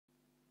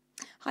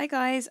Hi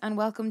guys, and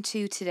welcome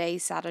to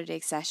today's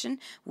Saturday session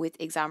with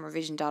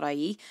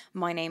ExamRevision.ie.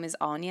 My name is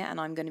Áine and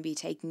I'm going to be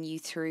taking you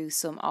through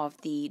some of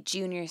the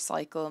junior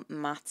cycle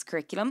maths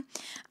curriculum.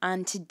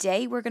 And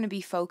today we're going to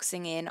be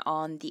focusing in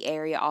on the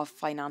area of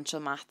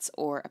financial maths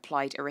or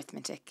applied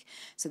arithmetic.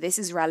 So this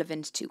is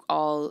relevant to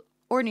all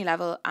ordinary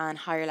level and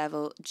higher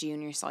level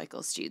junior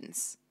cycle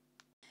students.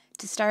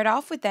 To start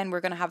off with then,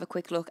 we're going to have a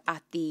quick look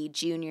at the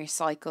junior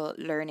cycle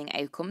learning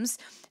outcomes.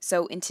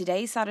 So in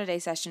today's Saturday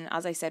session,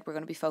 as I said, we're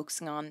going to be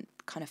focusing on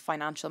kind of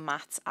financial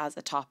maths as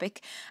a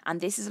topic, and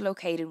this is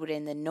located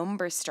within the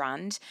numbers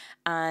strand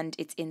and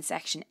it's in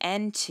section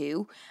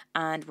N2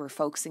 and we're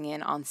focusing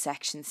in on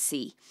section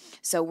C.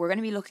 So we're going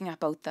to be looking at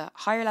both the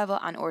higher level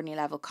and ordinary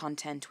level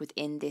content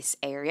within this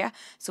area.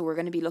 So we're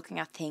going to be looking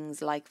at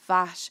things like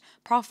VAT,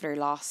 profit or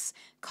loss,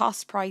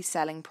 cost price,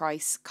 selling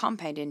price,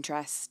 compound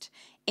interest,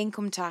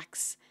 income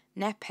tax,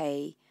 net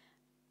pay,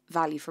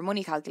 value for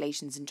money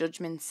calculations and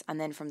judgments,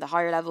 and then from the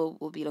higher level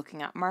we'll be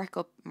looking at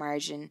markup,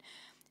 margin,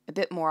 a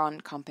bit more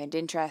on compound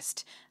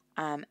interest,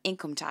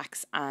 income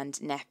tax and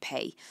net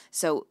pay.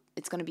 So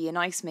it's going to be a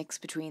nice mix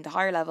between the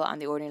higher level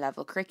and the ordinary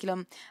level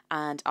curriculum,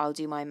 and I'll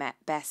do my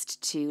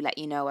best to let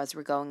you know as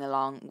we're going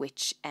along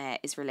which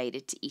is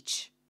related to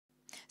each.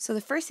 So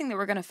the first thing that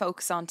we're going to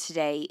focus on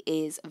today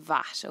is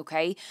VAT,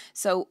 okay?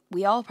 So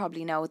we all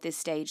probably know at this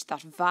stage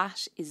that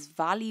VAT is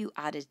value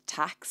added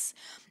tax,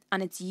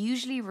 and it's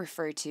usually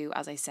referred to,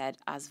 as I said,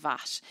 as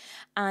VAT.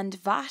 And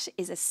VAT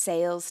is a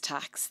sales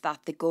tax that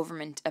the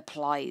government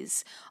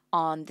applies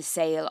on the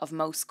sale of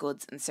most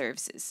goods and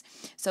services.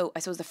 So I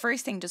suppose the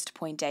first thing just to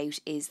point out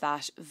is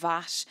that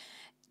VAT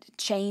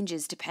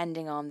changes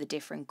depending on the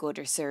different good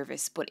or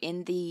service, but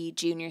in the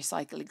junior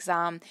cycle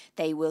exam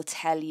they will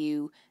tell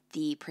you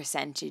the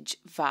percentage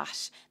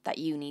VAT that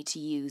you need to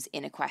use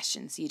in a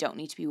question, so you don't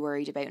need to be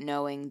worried about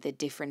knowing the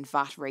different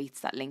VAT rates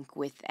that link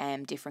with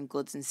different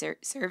goods and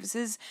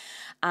services.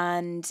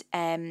 And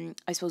I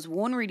suppose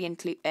one really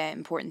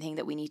important thing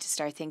that we need to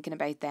start thinking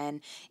about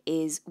then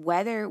is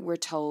whether we're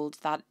told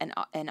that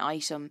an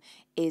item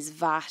is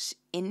VAT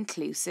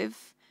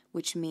inclusive,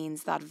 which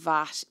means that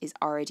VAT is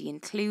already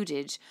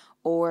included,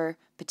 or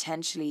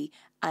potentially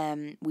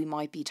we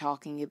might be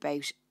talking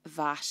about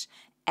VAT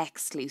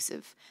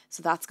exclusive.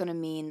 So that's going to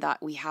mean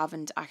that we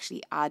haven't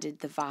actually added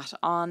the VAT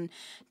on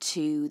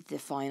to the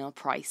final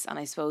price. And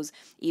I suppose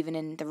even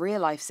in the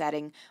real life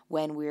setting,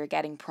 when we're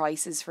getting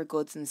prices for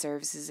goods and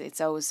services, it's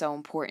always so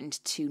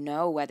important to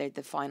know whether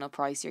the final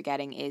price you're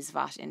getting is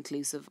VAT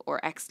inclusive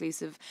or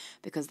exclusive,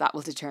 because that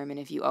will determine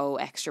if you owe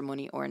extra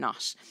money or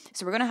not.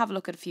 So we're going to have a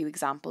look at a few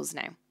examples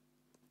now.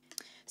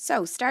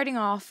 So starting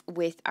off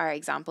with our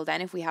example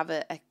then, if we have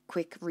a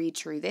quick read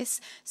through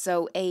this.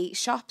 So a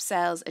shop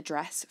sells a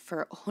dress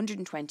for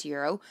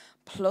 €120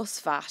 plus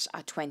VAT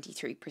at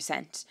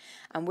 23%,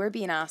 and we're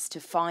being asked to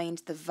find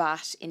the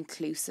VAT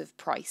inclusive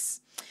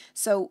price.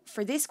 So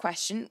for this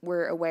question,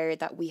 we're aware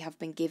that we have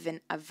been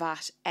given a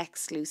VAT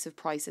exclusive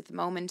price at the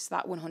moment.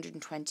 That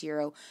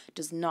 €120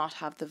 does not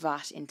have the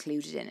VAT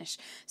included in it.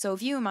 So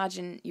if you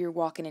imagine you're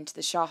walking into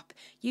the shop,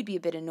 you'd be a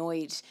bit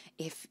annoyed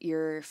if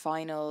the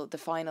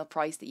final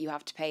price that you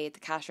have to pay at the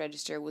cash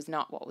register was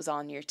not what was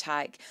on your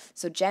tag.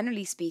 So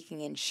generally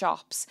speaking, in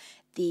shops,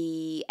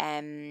 the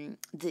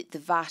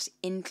VAT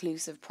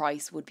inclusive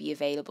price would be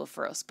available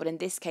for us, but in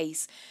this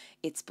case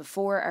it's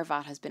before our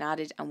VAT has been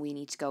added and we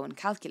need to go and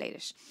calculate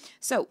it.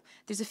 So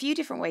there's a few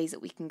different ways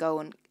that we can go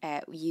and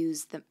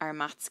use our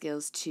math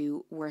skills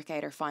to work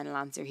out our final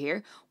answer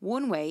here.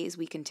 One way is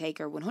we can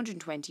take our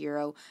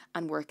 €120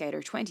 and work out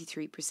our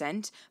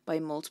 23% by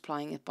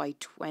multiplying it by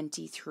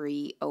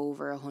 23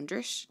 over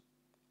 100.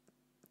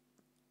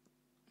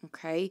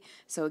 Okay,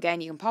 so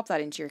again, you can pop that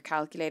into your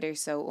calculator.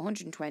 So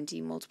 120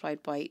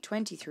 multiplied by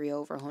 23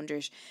 over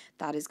 100,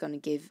 that is going to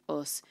give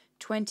us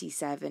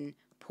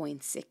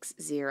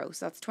 27.60.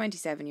 So that's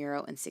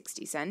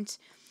 €27.60.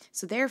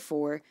 So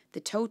therefore, the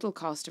total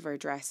cost of our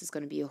dress is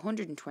going to be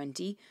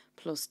 120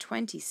 plus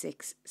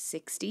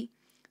 26.60.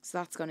 So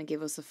that's going to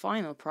give us a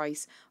final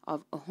price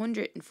of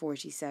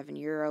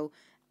 €147.60.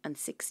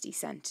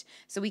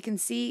 So we can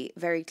see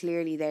very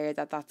clearly there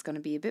that that's going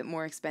to be a bit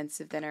more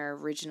expensive than our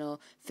original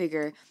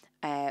figure,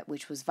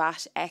 which was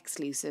VAT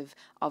exclusive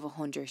of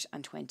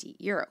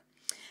 €120.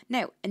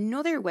 Now,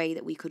 another way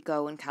that we could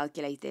go and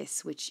calculate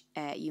this, which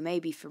you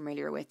may be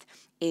familiar with,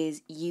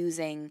 is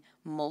using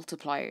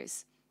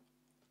multipliers.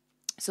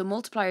 So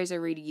multipliers are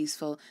really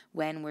useful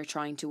when we're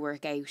trying to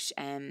work out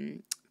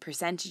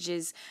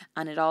percentages,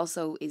 and it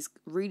also is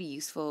really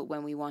useful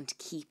when we want to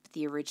keep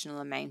the original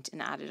amount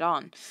and add it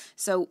on.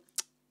 So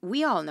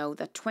we all know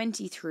that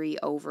 23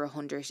 over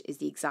 100 is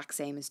the exact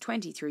same as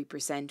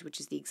 23%, which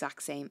is the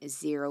exact same as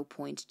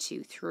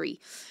 0.23.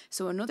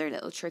 So another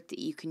little trick that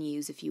you can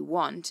use if you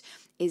want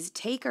is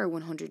take our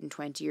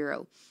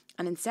 €120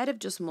 and instead of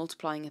just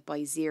multiplying it by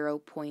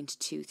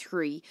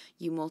 0.23,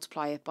 you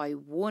multiply it by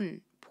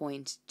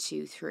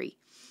 1.23.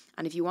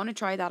 And if you want to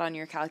try that on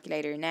your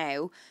calculator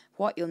now,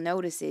 what you'll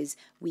notice is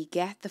we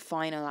get the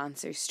final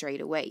answer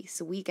straight away.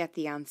 So we get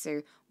the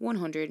answer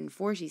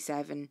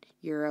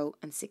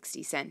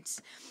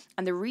 €147.60.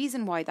 And the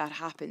reason why that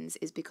happens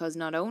is because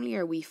not only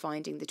are we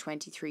finding the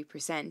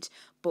 23%,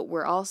 but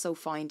we're also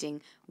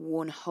finding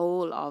one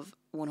whole of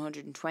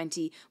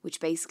 120, which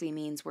basically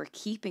means we're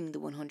keeping the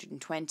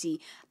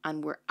 120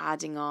 and we're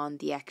adding on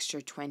the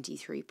extra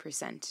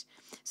 23%.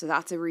 So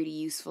that's a really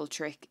useful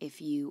trick if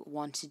you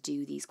want to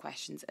do these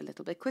questions a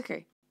little bit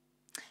quicker.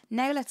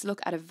 Now let's look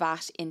at a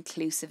VAT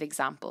inclusive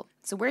example.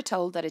 So we're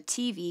told that a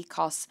TV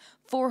costs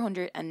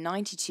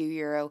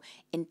 €492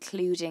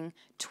 including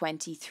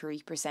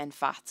 23%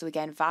 VAT. So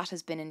again, VAT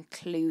has been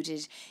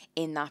included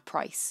in that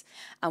price.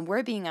 And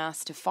we're being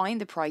asked to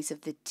find the price of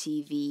the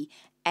TV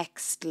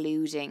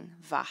excluding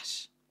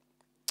VAT.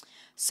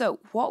 So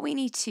what we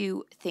need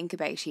to think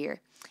about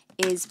here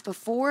is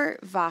before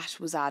VAT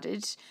was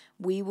added,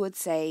 we would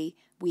say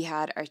we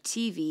had our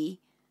TV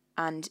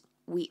and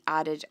we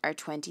added our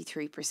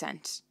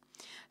 23%.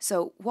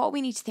 So what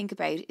we need to think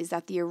about is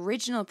that the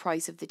original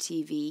price of the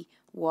TV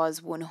was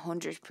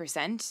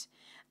 100%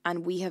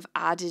 and we have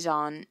added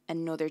on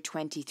another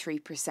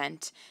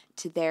 23%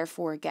 to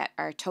therefore get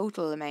our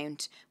total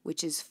amount,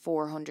 which is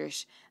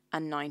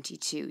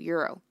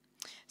 €492.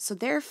 So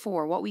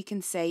therefore what we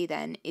can say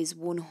then is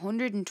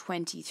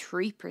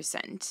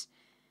 123%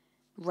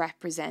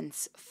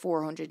 represents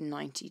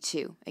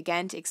 492.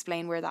 Again, to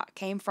explain where that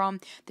came from,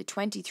 the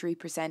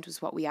 23%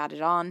 was what we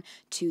added on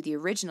to the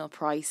original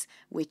price,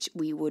 which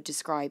we would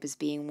describe as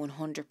being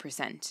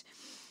 100%.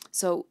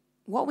 So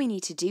what we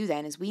need to do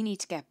then is we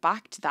need to get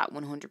back to that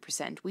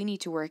 100%. We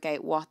need to work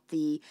out what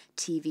the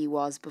TV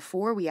was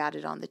before we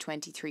added on the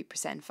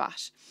 23%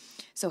 VAT.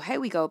 So how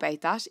we go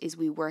about that is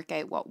we work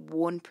out what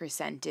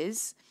 1%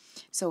 is.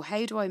 So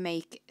how do I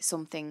make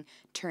something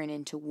turn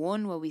into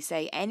 1? Well, we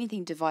say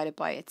anything divided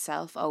by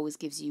itself always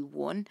gives you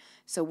 1.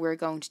 So we're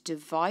going to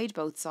divide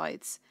both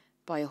sides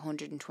by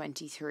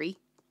 123.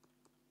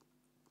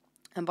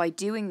 And by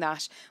doing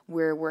that,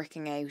 we're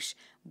working out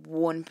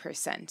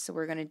 1%. So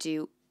we're going to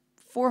do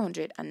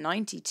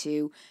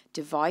 492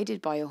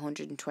 divided by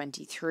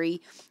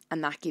 123,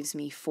 and that gives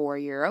me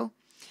 €4.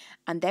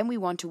 And then we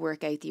want to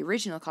work out the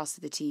original cost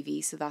of the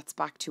TV, so that's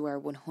back to our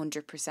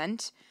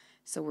 100%.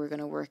 So we're going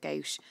to work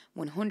out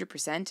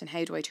 100%, and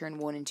how do I turn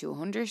 1 into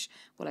 100?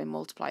 Well, I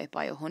multiply it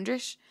by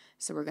 100.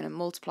 So we're going to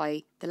multiply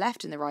the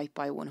left and the right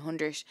by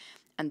 100,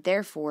 and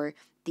therefore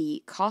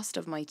the cost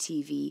of my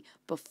TV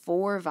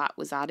before VAT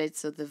was added,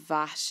 so the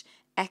VAT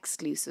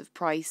exclusive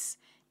price,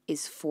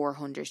 is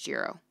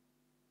 €400.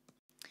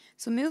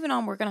 So moving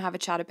on, we're going to have a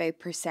chat about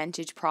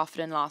percentage profit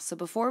and loss. So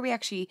before we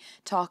actually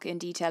talk in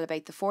detail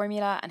about the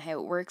formula and how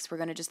it works, we're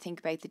going to just think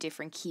about the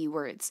different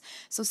keywords.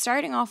 So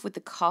starting off with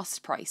the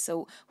cost price.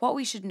 So what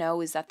we should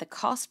know is that the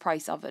cost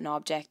price of an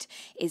object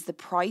is the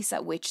price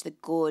at which the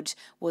good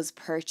was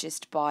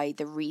purchased by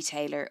the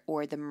retailer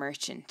or the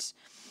merchant.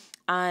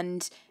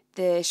 And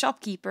the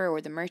shopkeeper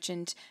or the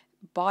merchant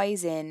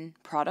buys in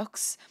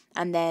products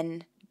and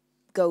then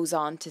goes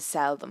on to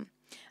sell them.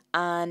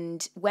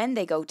 And when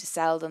they go to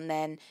sell them,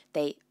 then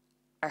they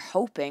are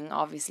hoping,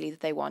 obviously,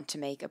 that they want to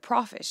make a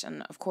profit.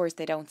 And of course,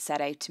 they don't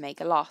set out to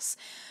make a loss.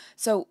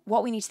 So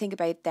what we need to think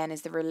about then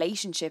is the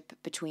relationship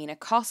between a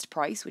cost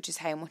price, which is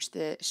how much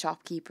the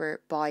shopkeeper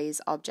buys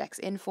objects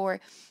in for,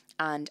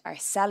 and our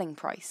selling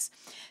price.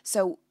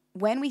 So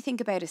when we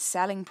think about a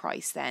selling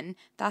price, then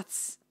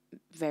that's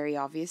very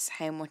obvious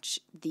how much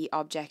the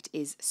object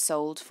is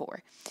sold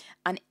for.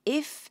 And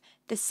if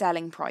the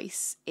selling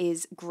price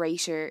is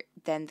greater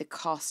than the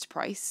cost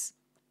price,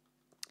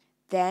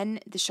 then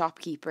the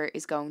shopkeeper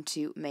is going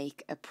to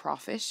make a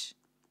profit.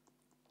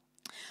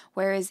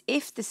 Whereas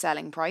if the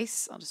selling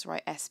price, I'll just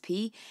write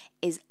SP,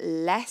 is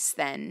less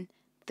than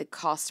the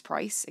cost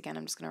price, again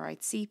I'm just going to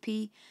write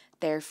CP,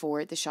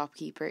 therefore the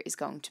shopkeeper is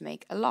going to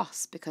make a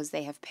loss because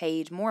they have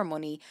paid more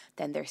money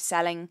than they're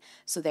selling,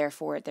 so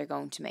therefore they're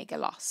going to make a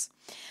loss.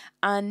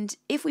 And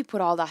if we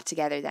put all that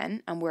together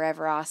then, and we're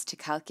ever asked to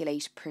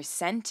calculate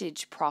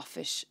percentage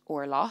profit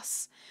or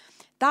loss,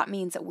 that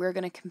means that we're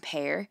going to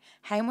compare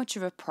how much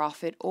of a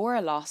profit or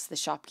a loss the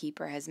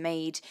shopkeeper has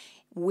made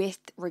with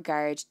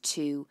regard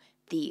to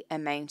the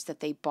amount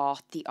that they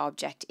bought the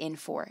object in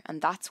for.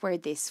 And that's where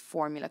this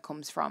formula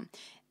comes from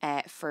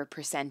for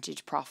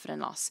percentage profit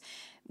and loss.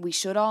 We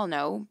should all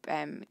know,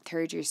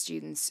 third year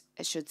students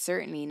should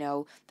certainly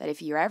know, that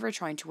if you're ever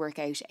trying to work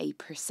out a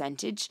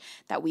percentage,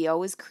 that we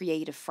always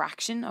create a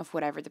fraction of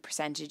whatever the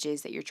percentage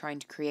is that you're trying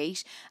to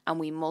create, and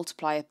we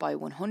multiply it by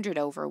 100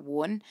 over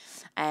 1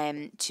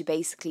 to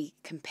basically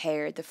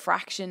compare the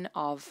fraction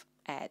of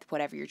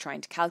whatever you're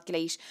trying to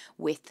calculate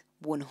with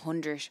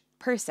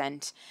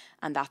 100%,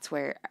 and that's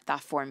where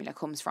that formula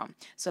comes from.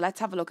 So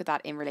let's have a look at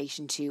that in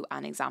relation to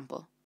an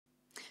example.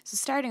 So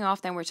starting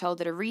off then, we're told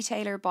that a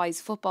retailer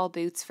buys football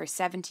boots for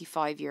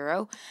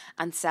 €75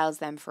 and sells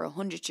them for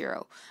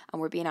 €100,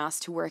 and we're being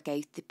asked to work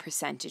out the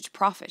percentage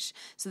profit.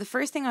 So the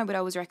first thing I would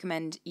always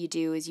recommend you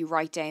do is you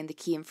write down the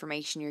key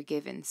information you're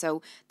given.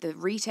 So the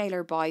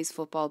retailer buys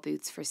football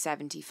boots for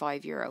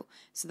 €75.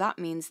 So that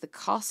means the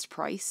cost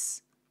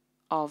price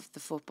of the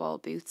football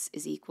boots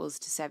is equals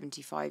to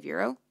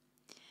 €75,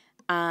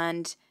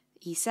 and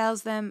he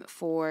sells them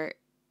for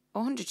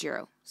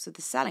 €100. So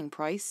the selling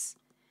price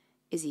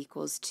is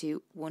equals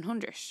to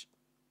 100.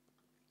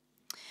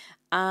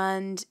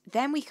 And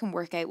then we can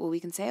work out, well, we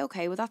can say,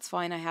 okay, well, that's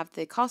fine. I have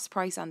the cost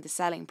price and the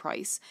selling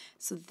price.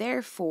 So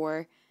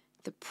therefore,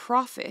 the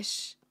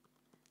profit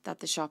that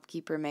the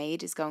shopkeeper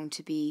made is going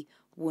to be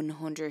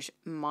 100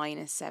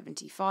 minus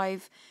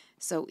 75.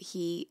 So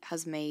he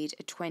has made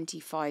a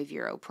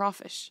 €25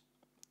 profit.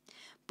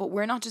 But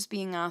we're not just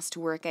being asked to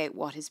work out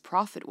what his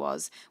profit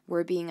was,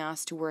 we're being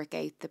asked to work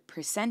out the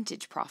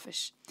percentage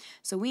profit.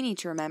 So we need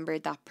to remember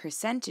that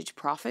percentage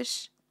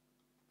profit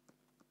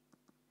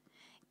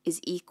is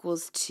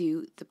equals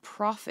to the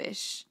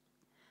profit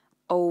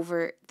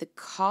over the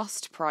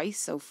cost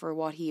price, so for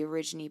what he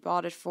originally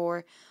bought it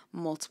for,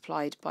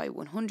 multiplied by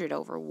 100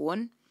 over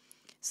 1.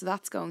 So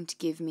that's going to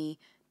give me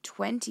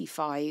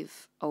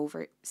 25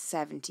 over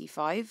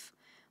 75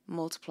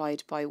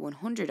 multiplied by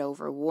 100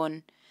 over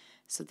 1.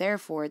 So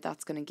therefore,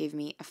 that's going to give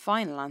me a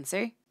final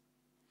answer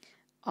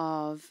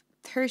of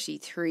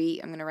 33.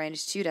 I'm going to round it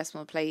to 2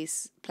 decimal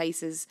places,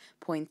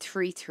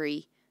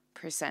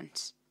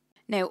 0.33%.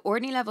 Now,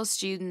 ordinary level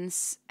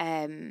students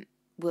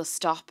will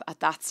stop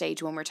at that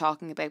stage when we're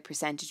talking about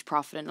percentage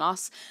profit and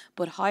loss,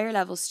 but higher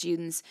level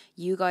students,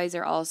 you guys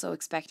are also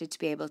expected to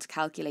be able to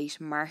calculate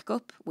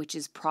markup, which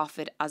is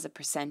profit as a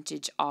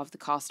percentage of the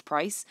cost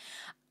price,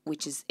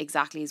 which is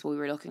exactly as we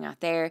were looking at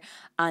there,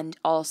 and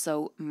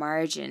also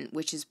margin,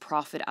 which is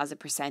profit as a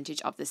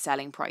percentage of the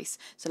selling price.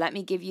 So let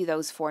me give you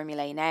those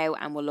formulae now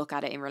and we'll look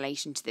at it in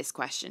relation to this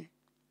question.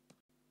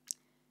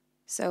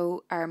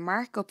 So our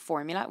markup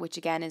formula, which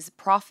again is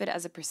profit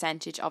as a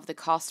percentage of the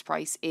cost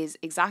price, is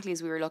exactly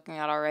as we were looking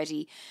at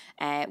already,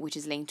 which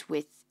is linked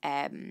with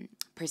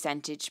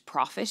percentage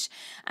profit.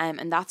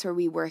 And that's where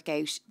we work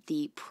out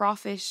the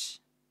profit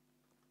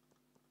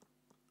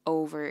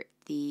over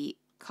the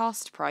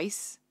cost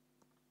price,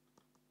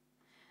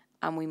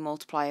 and we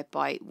multiply it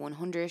by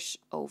 100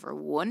 over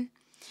 1.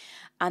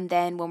 And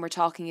then when we're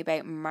talking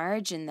about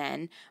margin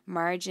then,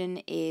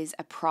 margin is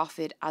a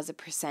profit as a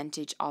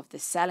percentage of the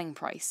selling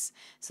price.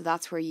 So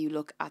that's where you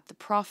look at the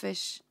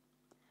profit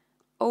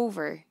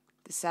over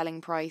the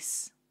selling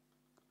price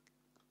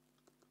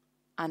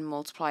and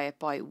multiply it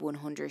by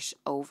 100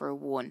 over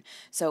 1.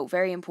 So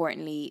very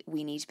importantly,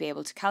 we need to be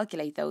able to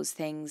calculate those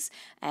things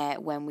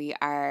when we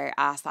are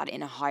asked that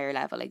in a higher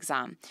level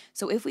exam.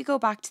 So if we go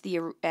back to the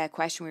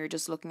question we were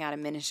just looking at a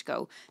minute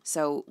ago,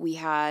 so we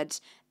had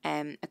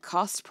a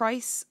cost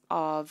price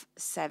of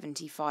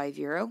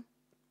 €75.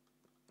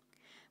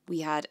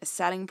 We had a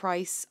selling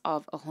price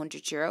of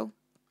 €100.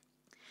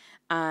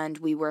 And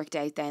we worked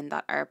out then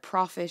that our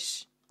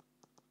profit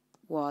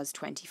was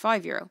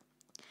 €25.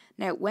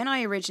 Now, when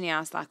I originally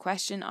asked that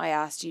question, I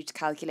asked you to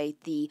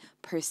calculate the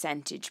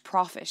percentage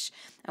profit.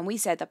 And we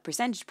said that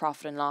percentage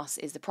profit and loss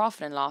is the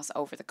profit and loss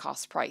over the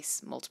cost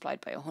price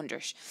multiplied by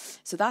 100.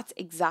 So that's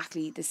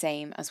exactly the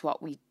same as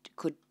what we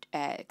could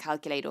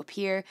calculate up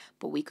here,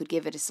 but we could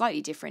give it a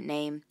slightly different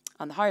name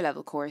on the higher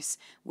level course,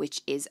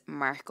 which is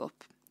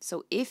markup.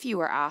 So if you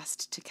were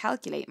asked to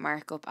calculate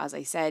markup, as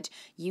I said,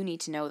 you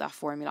need to know that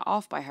formula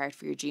off by heart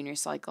for your junior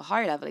cycle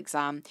higher level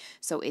exam.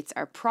 So it's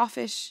our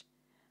profit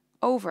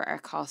over our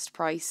cost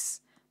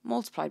price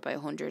multiplied by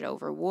 100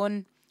 over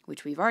 1,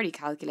 which we've already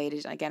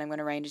calculated. Again, I'm going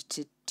to round it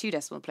to 2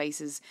 decimal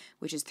places,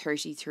 which is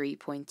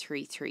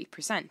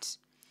 33.33%.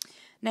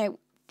 Now,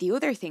 the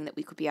other thing that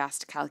we could be asked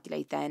to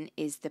calculate then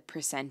is the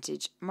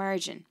percentage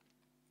margin.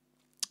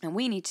 And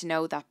we need to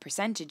know that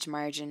percentage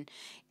margin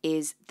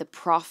is the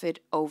profit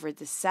over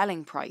the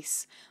selling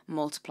price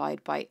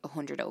multiplied by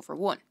 100 over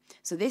 1.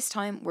 So this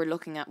time we're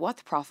looking at what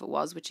the profit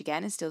was, which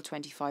again is still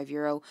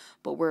 €25,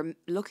 but we're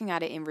looking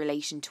at it in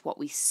relation to what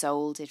we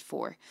sold it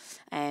for.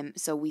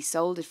 So we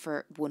sold it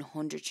for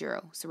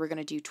 €100. So we're going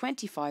to do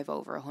 25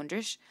 over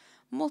 100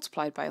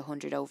 multiplied by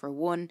 100 over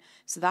 1.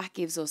 So that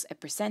gives us a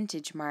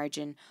percentage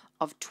margin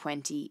of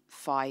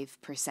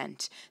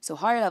 25%. So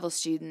higher level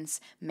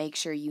students, make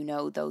sure you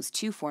know those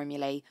two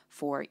formulae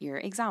for your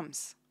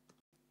exams.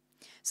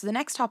 So the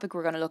next topic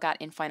we're going to look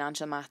at in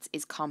financial maths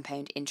is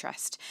compound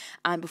interest.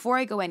 And before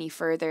I go any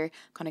further,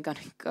 kind of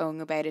going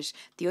about it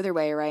the other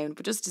way around,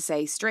 but just to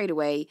say straight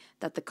away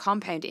that the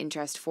compound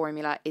interest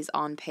formula is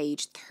on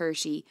page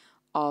 30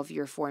 of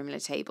your formula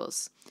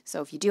tables.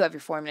 So if you do have your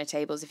formula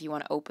tables, if you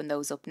want to open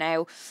those up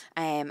now,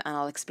 and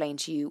I'll explain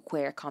to you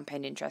where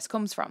compound interest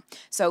comes from.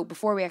 So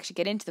before we actually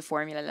get into the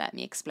formula, let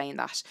me explain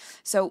that.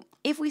 So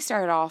if we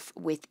start off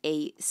with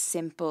a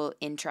simple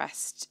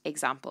interest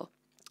example.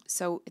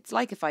 So it's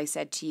like if I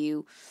said to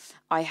you,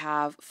 I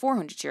have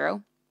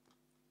 €400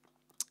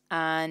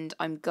 and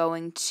I'm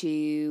told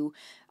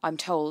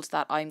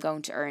that I'm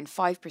going to earn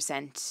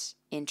 5%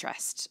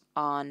 interest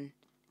on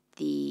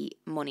the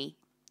money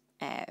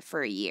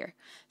for a year.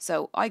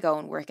 So I go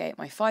and work out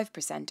my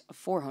 5% of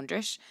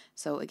 400.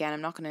 So again,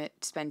 I'm not going to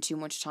spend too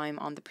much time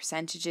on the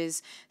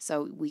percentages.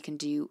 So we can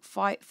do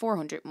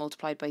 400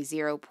 multiplied by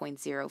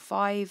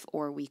 0.05,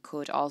 or we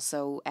could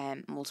also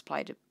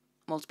multiply it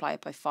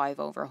by 5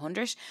 over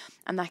 100,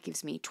 and that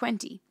gives me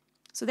 20.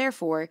 So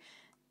therefore,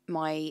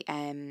 my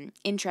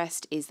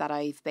interest is that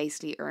I've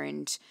basically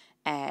earned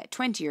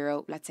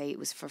 €20. Let's say it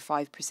was for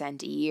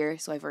 5% a year,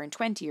 so I've earned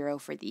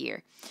 €20 for the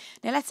year.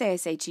 Now let's say I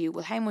say to you,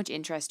 well, how much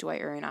interest do I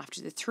earn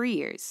after the 3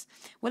 years?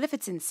 Well, if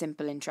it's in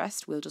simple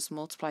interest, we'll just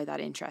multiply that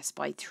interest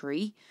by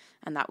 3,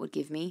 and that would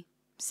give me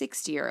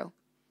 €60.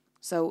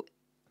 So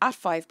at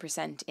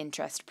 5%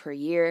 interest per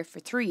year for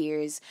 3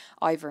 years,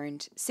 I've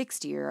earned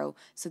 €60.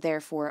 So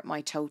therefore,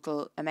 my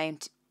total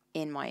amount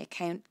in my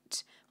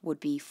account would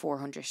be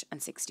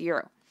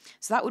 €460.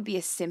 So that would be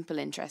a simple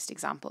interest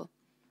example.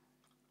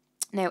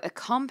 Now, a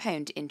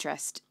compound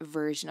interest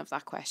version of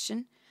that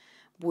question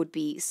would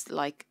be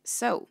like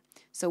so.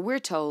 So we're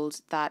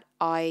told that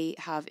I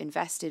have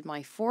invested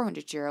my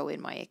 €400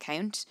 in my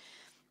account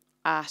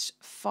at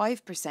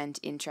 5%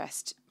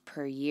 interest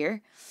per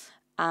year,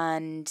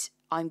 and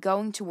I'm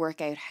going to work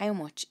out how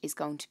much is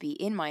going to be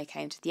in my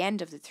account at the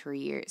end of the 3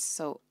 years.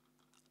 So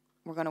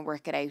we're going to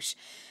work it out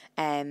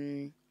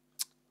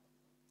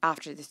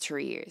after the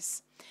 3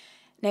 years.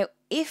 Now,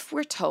 if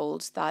we're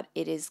told that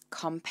it is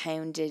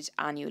compounded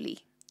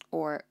annually,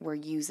 or we're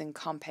using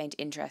compound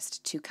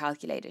interest to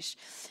calculate it,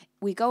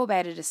 we go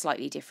about it a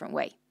slightly different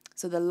way.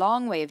 So the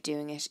long way of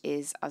doing it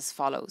is as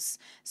follows.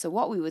 So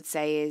what we would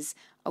say is,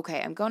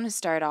 okay, I'm going to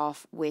start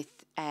off with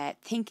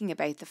thinking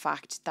about the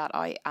fact that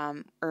I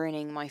am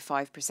earning my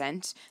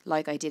 5%,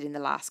 like I did in the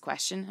last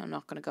question. I'm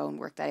not going to go and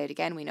work that out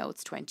again. We know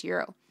it's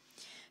 €20.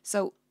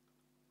 So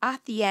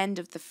at the end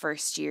of the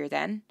first year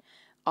then,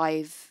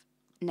 I've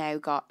now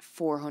got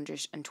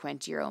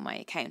 €420 in my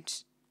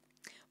account.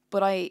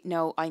 But I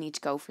know I need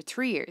to go for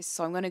 3 years,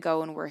 so I'm going to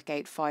go and work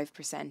out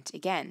 5%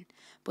 again.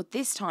 But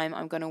this time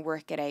I'm going to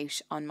work it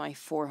out on my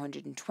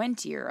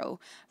 €420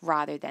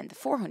 rather than the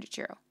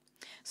 €400.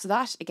 So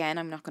that, again,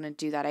 I'm not going to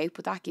do that out,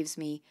 but that gives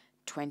me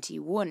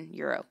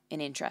 €21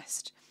 in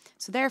interest.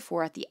 So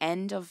therefore, at the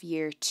end of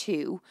year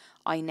 2,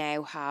 I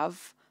now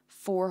have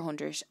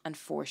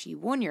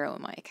 €441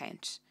 in my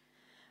account.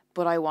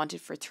 But I want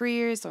it for 3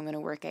 years, so I'm going to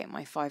work out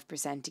my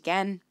 5%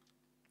 again.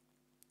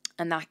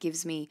 And that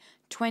gives me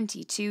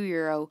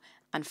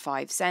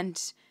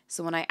 €22.05.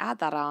 So when I add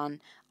that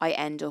on, I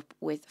end up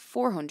with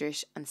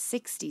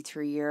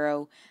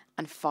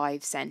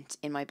 €463.05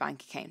 in my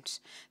bank account.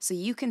 So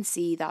you can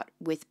see that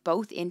with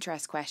both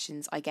interest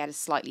questions, I get a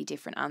slightly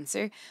different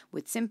answer.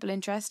 With simple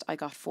interest, I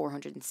got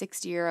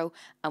 €460,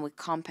 and with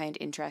compound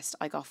interest,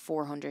 I got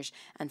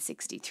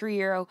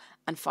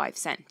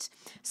 €463.05.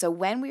 So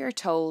when we are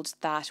told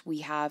that we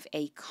have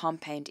a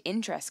compound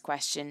interest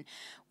question,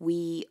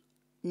 we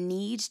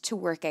need to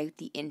work out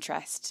the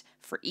interest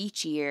for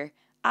each year,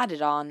 add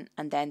it on,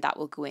 and then that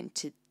will go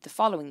into the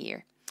following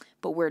year.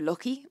 But we're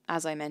lucky,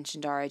 as I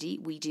mentioned already,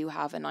 we do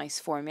have a nice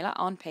formula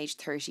on page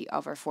 30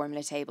 of our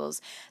formula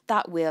tables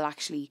that will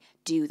actually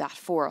do that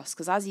for us.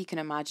 Because as you can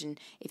imagine,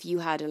 if you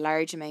had a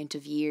large amount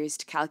of years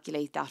to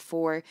calculate that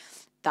for,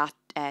 that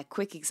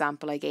quick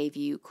example I gave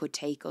you could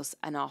take us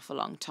an awful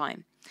long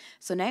time.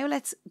 So now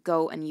let's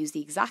go and use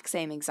the exact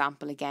same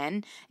example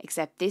again,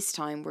 except this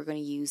time we're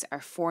going to use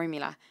our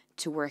formula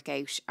to work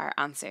out our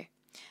answer.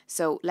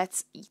 So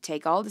let's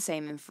take all the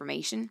same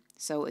information.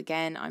 So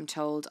again, I'm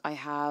told I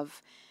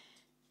have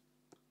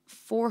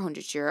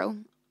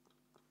 €400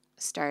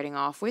 starting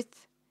off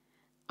with.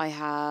 I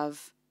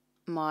have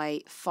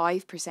my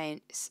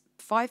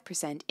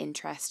 5%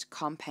 interest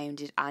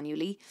compounded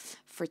annually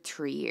for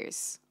 3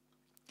 years.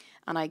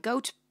 And I go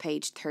to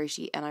page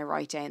 30 and I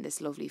write down this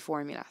lovely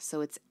formula.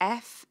 So it's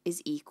F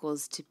is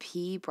equals to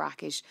P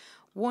bracket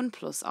 1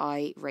 plus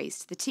I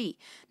raised to the T.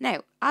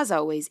 Now, as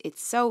always,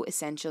 it's so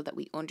essential that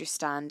we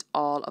understand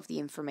all of the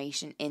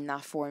information in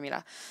that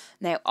formula.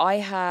 Now, I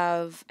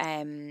have,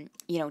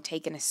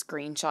 taken a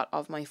screenshot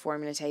of my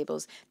formula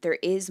tables. There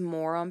is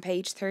more on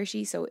page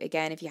 30. So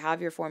again, if you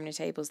have your formula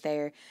tables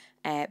there,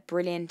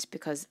 brilliant,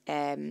 because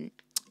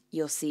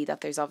you'll see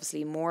that there's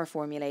obviously more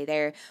formulae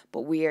there,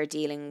 but we are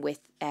dealing with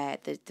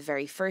the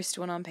very first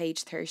one on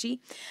page 30.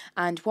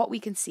 And what we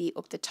can see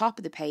up the top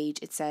of the page,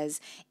 it says,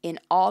 in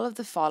all of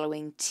the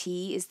following,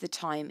 T is the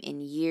time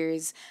in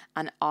years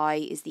and I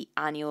is the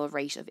annual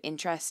rate of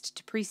interest,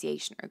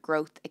 depreciation or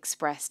growth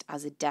expressed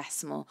as a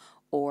decimal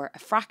or a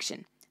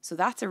fraction. So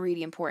that's a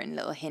really important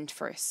little hint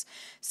for us.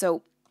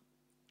 So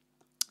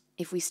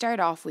if we start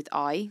off with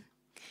I,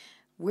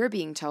 we're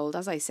being told,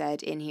 as I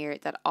said in here,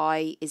 that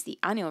I is the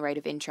annual rate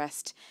of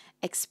interest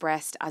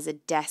expressed as a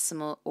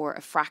decimal or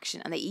a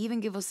fraction. And they even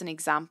give us an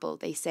example.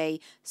 They say,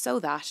 so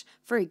that,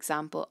 for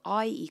example,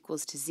 I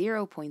equals to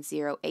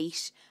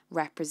 0.08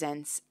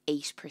 represents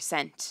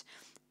 8%.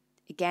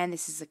 Again,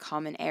 this is a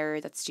common error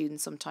that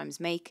students sometimes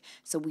make.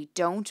 So we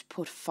don't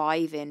put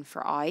 5 in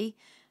for I.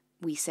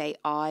 We say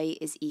I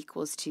is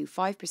equals to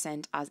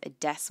 5% as a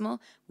decimal,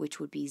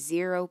 which would be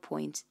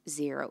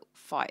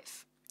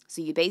 0.05.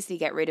 So you basically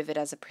get rid of it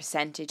as a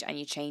percentage and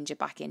you change it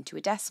back into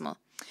a decimal.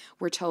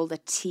 We're told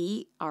that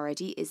T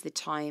already is the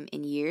time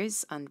in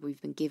years, and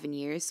we've been given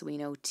years, so we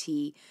know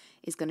T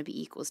is going to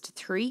be equals to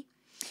 3.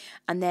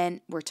 And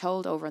then we're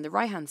told over on the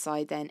right hand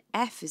side then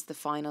F is the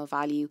final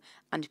value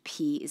and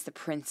P is the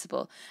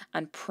principal.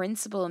 And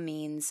principal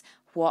means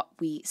what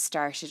we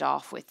started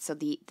off with, so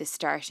the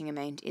starting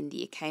amount in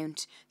the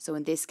account. So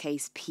in this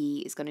case P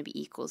is going to be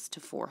equals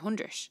to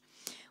 400.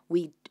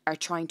 We are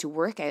trying to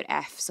work out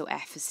F, so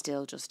F is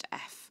still just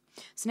F.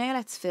 So now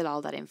let's fill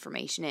all that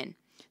information in.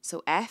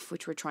 So F,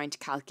 which we're trying to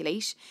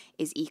calculate,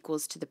 is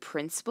equals to the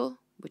principal,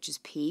 which is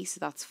P, so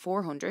that's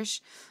 400,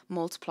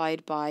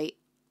 multiplied by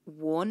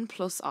 1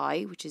 plus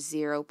I, which is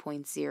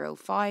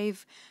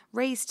 0.05,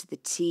 raised to the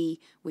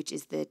T, which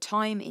is the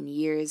time in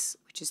years,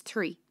 which is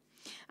 3.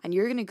 And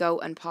you're going to go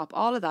and pop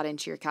all of that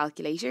into your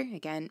calculator.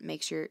 Again,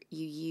 make sure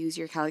you use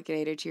your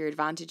calculator to your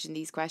advantage in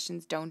these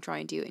questions. Don't try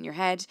and do it in your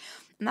head.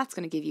 And that's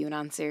going to give you an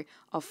answer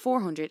of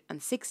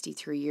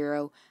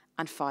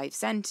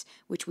 €463.05,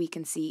 which we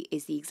can see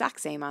is the exact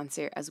same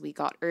answer as we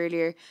got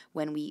earlier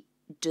when we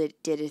did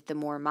it the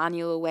more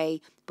manual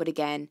way. But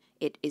again,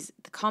 it is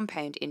the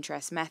compound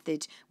interest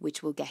method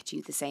which will get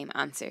you the same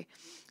answer.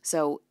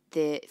 So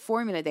the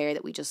formula there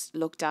that we just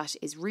looked at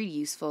is really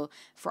useful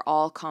for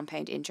all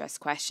compound interest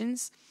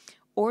questions.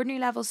 Ordinary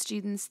level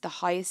students, the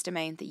highest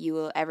amount that you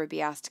will ever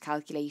be asked to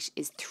calculate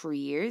is 3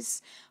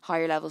 years.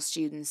 Higher level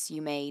students,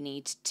 you may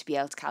need to be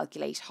able to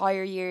calculate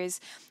higher years,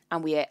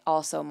 and we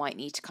also might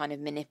need to kind of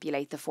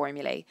manipulate the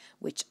formulae,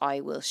 which I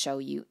will show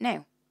you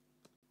now.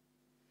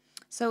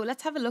 So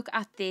let's have a look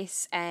at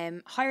this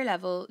higher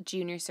level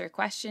junior cert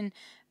question.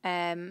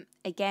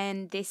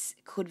 Again, this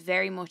could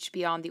very much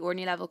be on the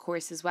ordinary level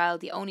course as well.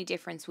 The only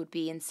difference would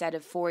be instead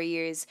of 4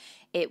 years,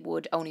 it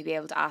would only be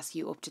able to ask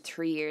you up to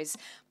 3 years.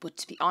 But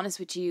to be honest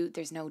with you,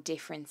 there's no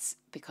difference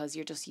because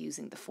you're just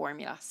using the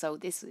formula. So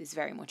this is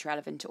very much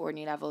relevant to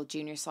ordinary level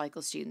junior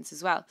cycle students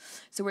as well.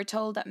 So we're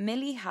told that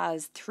Millie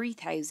has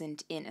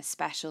 3,000 in a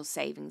special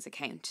savings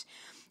account.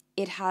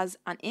 It has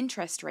an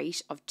interest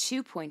rate of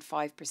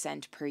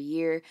 2.5% per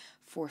year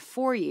for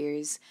 4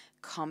 years,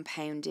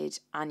 compounded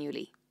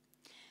annually.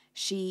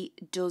 She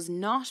does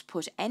not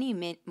put any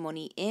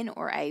money in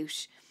or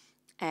out,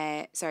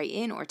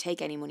 in or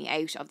take any money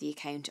out of the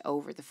account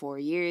over the 4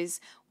 years.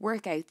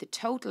 Work out the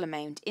total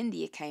amount in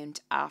the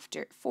account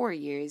after 4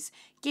 years.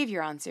 Give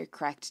your answer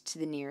correct to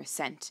the nearest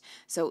cent.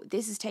 So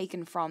this is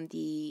taken from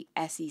the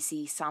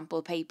SEC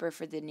sample paper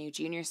for the new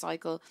junior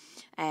cycle,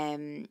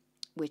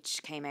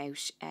 which came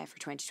out for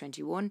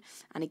 2021.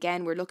 And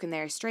again, we're looking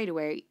there straight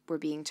away, we're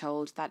being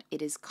told that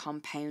it is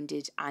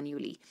compounded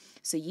annually.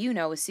 So you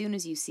know, as soon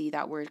as you see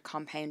that word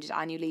compounded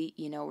annually,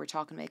 you know we're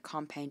talking about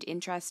compound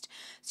interest.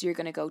 So you're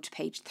going to go to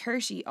page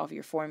 30 of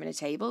your formula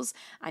tables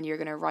and you're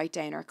going to write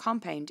down our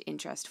compound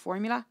interest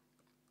formula.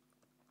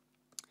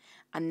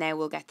 And now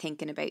we'll get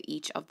thinking about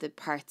each of the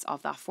parts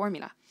of that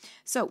formula.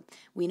 So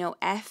we know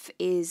F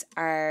is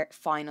our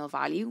final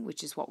value,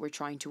 which is what we're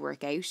trying to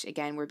work out.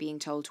 Again, we're being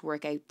told to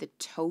work out the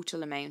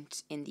total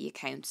amount in the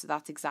account. So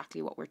that's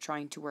exactly what we're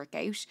trying to work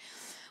out.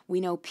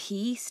 We know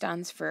P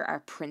stands for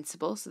our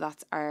principal. So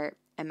that's our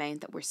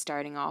amount that we're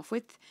starting off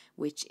with,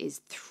 which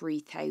is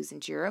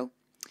 €3,000.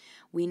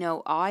 We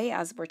know I,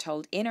 as we're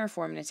told in our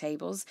formula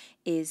tables,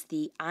 is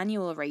the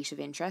annual rate of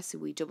interest. So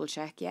we double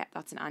check, yeah,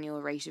 that's an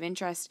annual rate of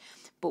interest,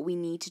 but we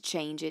need to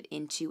change it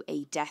into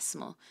a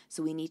decimal.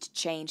 So we need to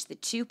change the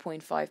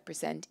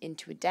 2.5%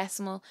 into a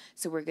decimal.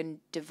 So we're going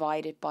to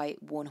divide it by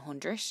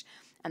 100,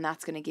 and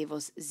that's going to give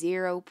us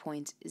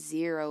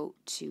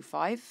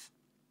 0.025.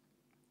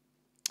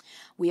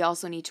 We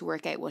also need to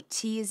work out what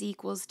T is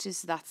equals to,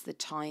 so that's the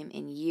time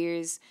in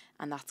years,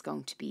 and that's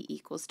going to be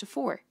equals to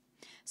 4.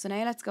 So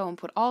now let's go and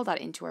put all that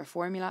into our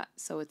formula.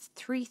 So it's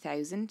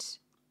 3,000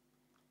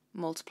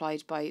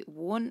 multiplied by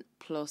 1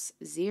 plus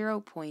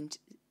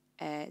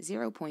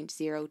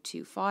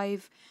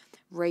 0.025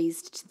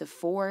 raised to the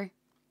 4.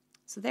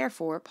 So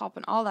therefore,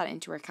 popping all that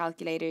into our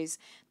calculators,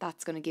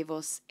 that's going to give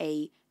us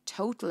a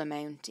total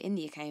amount in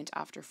the account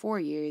after 4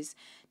 years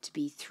to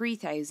be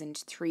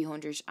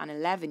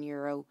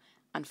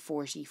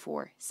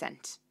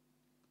 €3,311.44.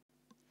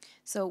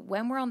 So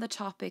when we're on the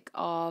topic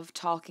of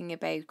talking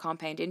about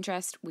compound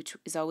interest, which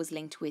is always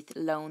linked with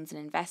loans and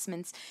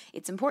investments,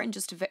 it's important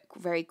just to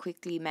very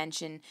quickly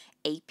mention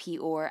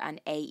APR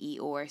and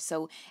AER.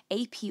 So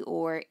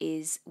APR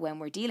is when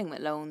we're dealing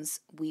with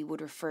loans, we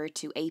would refer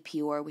to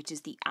APR, which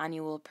is the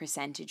annual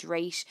percentage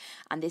rate,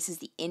 and this is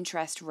the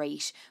interest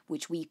rate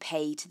which we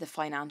pay to the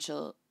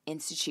financial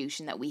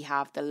institution that we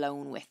have the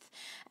loan with.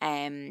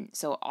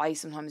 So I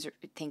sometimes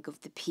think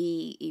of the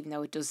P, even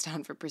though it does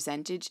stand for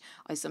percentage,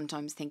 I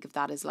sometimes think of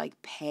that as like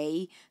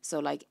pay. So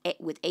like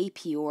with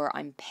APR,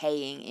 I'm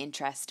paying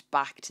interest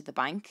back to the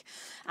bank.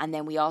 And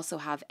then we also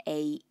have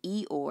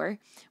AER,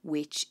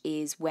 which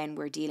is when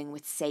we're dealing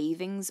with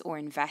savings or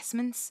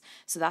investments.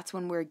 So that's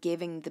when we're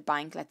giving the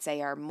bank, let's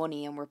say, our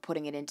money and we're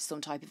putting it into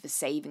some type of a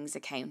savings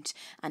account.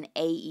 And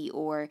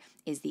AER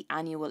is the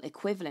annual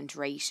equivalent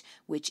rate,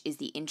 which is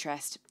the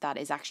interest that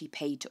is actually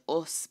paid to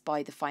us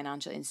by the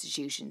financial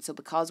institution. So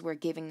because we're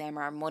giving them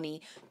our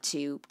money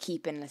to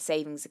keep in a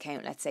savings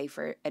account, let's say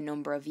for a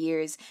number of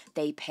years,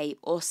 they pay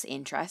us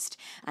interest.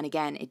 And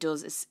again, it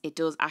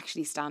does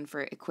actually stand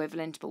for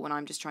equivalent, but when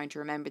I'm just trying to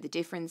remember the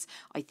difference,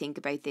 I think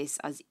about this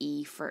as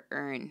E for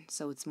earn.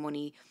 So it's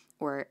money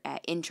or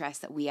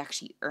interest that we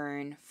actually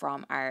earn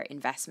from our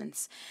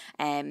investments.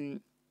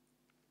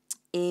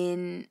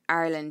 In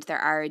Ireland, there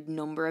are a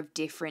number of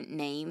different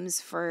names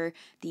for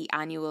the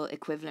annual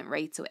equivalent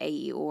rate, so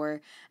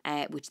AER,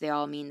 which they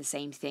all mean the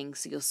same thing.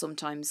 So you'll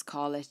sometimes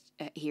call it,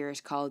 hear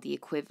it called the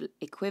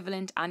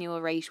equivalent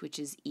annual rate, which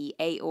is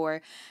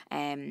EAR,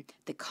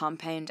 the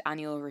compound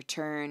annual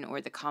return, or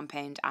the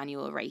compound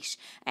annual rate.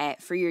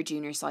 For your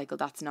junior cycle,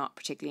 that's not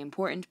particularly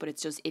important, but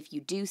it's just if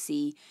you do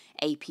see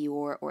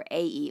APR or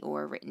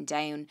AER written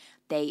down,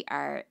 they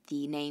are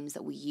the names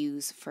that we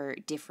use for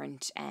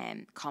different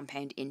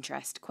compound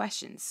interest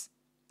questions.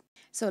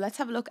 So let's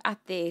have a look at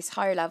this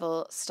higher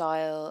level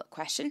style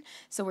question.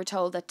 So we're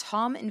told that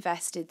Tom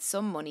invested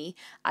some money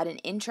at an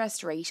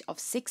interest rate of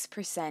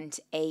 6%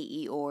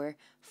 AER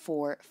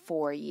for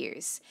 4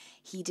 years.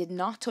 He did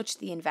not touch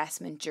the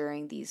investment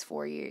during these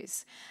 4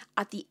 years.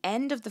 At the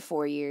end of the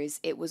 4 years,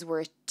 it was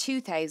worth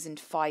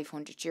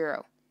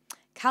 €2,500.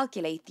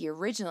 Calculate the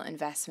original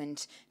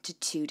investment to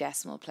 2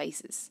 decimal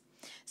places.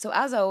 So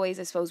as always,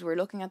 I suppose we're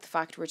looking at the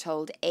fact we're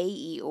told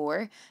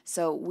AER,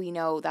 so we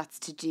know that's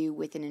to do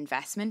with an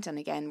investment, and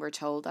again we're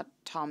told that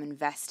Tom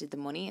invested the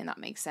money, and that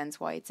makes sense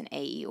why it's an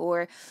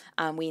AER,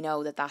 and we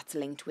know that that's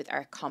linked with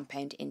our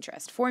compound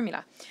interest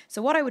formula.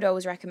 So what I would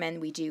always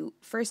recommend we do,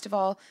 first of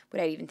all,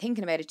 without even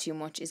thinking about it too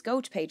much, is go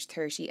to page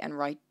 30 and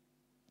write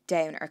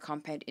down our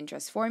compound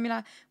interest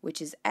formula,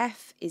 which is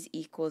F is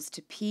equals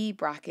to P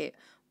bracket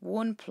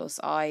 1 plus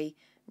I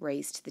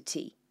raised to the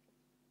T.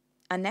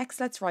 And next,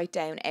 let's write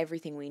down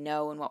everything we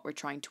know and what we're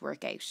trying to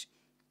work out.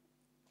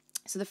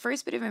 So the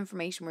first bit of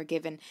information we're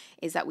given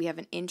is that we have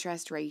an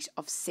interest rate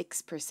of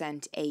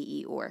 6%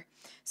 AER.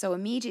 So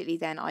immediately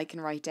then I can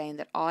write down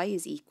that I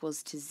is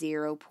equals to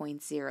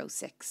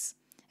 0.06.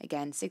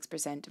 Again,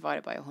 6%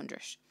 divided by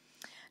 100.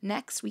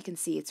 Next, we can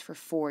see it's for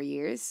 4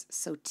 years.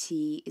 So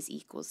T is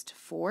equals to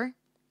 4.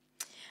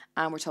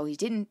 And we're told he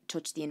didn't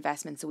touch the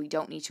investment, so we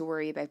don't need to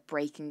worry about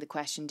breaking the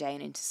question down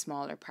into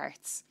smaller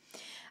parts.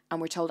 And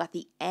we're told at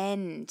the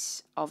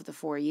end of the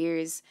 4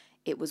 years,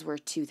 it was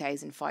worth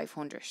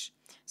 2,500.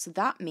 So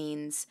that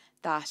means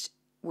that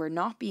we're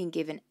not being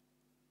given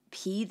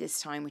P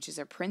this time, which is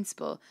our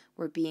principal.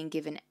 We're being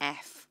given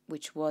F,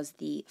 which was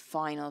the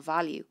final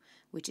value,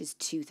 which is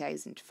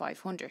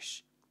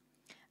 2,500.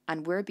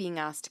 And we're being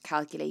asked to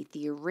calculate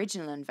the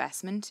original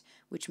investment,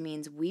 which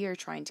means we are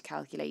trying to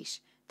calculate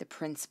the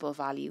principal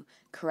value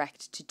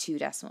correct to 2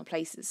 decimal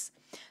places.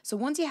 So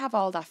once you have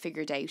all that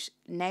figured out,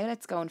 now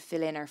let's go and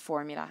fill in our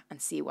formula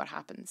and see what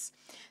happens.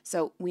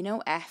 So we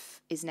know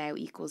F is now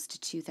equals to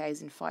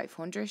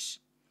 2,500.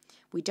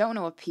 We don't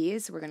know what P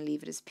is, so we're going to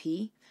leave it as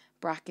P,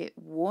 bracket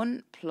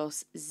 1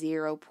 plus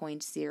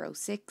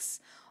 0.06,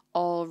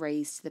 all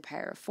raised to the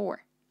power of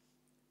 4.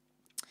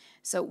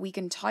 So we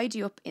can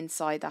tidy up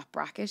inside that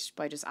bracket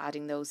by just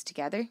adding those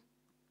together.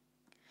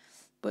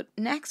 But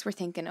next we're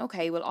thinking,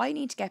 okay, well I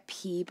need to get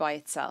P by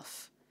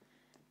itself,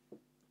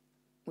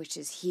 which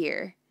is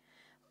here.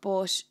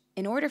 But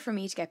in order for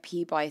me to get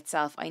P by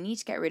itself, I need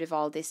to get rid of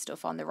all this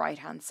stuff on the right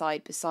hand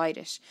side beside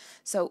it.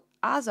 So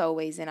as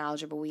always in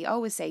algebra, we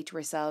always say to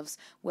ourselves,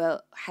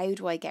 well, how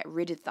do I get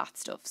rid of that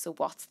stuff? So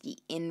what's the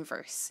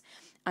inverse?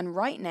 And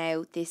right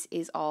now, this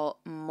is all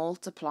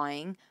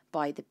multiplying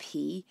by the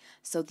P.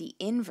 So the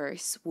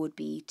inverse would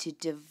be to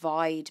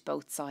divide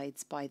both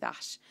sides by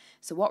that.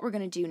 So what we're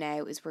going to do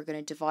now is we're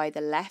going to divide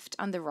the left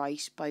and the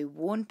right by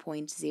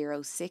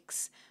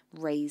 1.06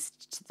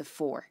 raised to the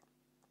 4.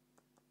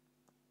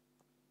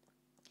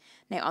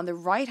 Now on the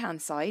right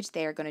hand side,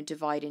 they are going to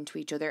divide into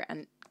each other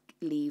and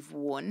leave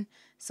 1.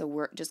 So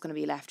we're just going to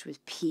be left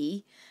with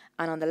P.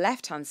 And on the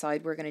left hand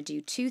side, we're going to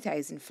do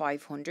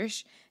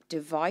 2,500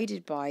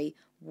 divided by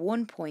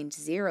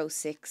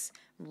 1.06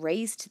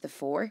 raised to the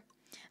 4.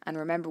 And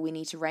remember, we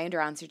need to round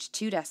our answer to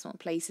 2 decimal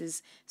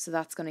places. So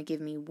that's going to give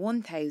me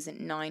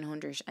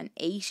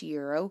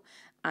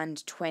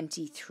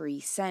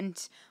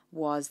 €1,908.23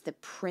 was the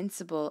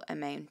principal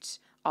amount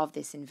of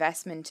this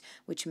investment,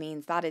 which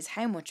means that is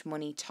how much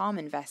money Tom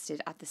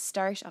invested at the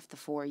start of the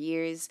 4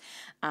 years,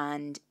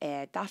 and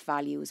that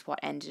value is what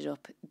ended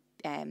up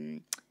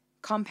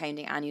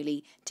compounding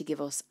annually to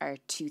give us our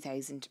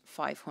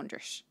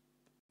 2,500.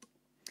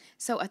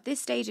 So at this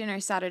stage in our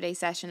Saturday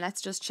session,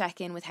 let's just check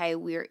in with how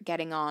we're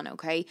getting on,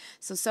 okay?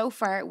 So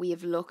far we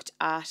have looked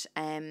at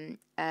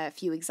a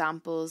few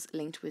examples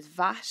linked with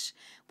VAT.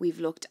 We've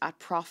looked at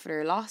profit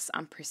or loss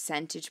and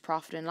percentage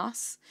profit and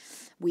loss.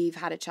 We've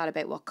had a chat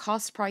about what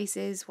cost price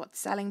is, what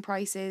selling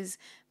price is.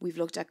 We've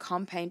looked at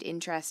compound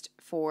interest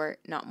for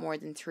not more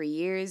than 3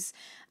 years.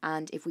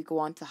 And if we go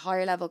on to the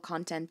higher level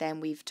content, then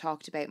we've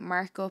talked about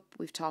markup,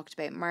 we've talked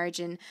about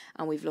margin,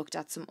 and we've looked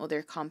at some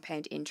other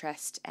compound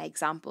interest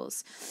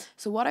examples.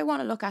 So what I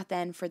want to look at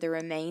then for the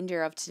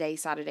remainder of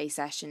today's Saturday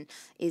session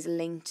is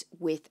linked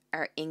with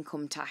our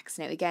income tax.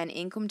 Now again,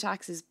 income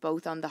tax is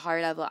both on the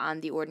higher level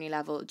and the ordinary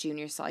level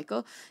junior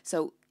cycle.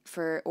 So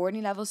for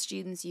ordinary level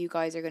students, you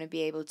guys are going to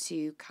be able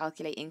to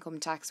calculate income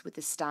tax with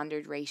the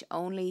standard rate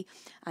only,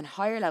 and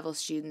higher level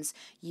students,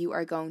 you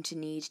are going to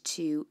need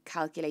to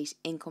calculate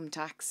income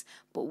tax,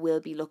 but we'll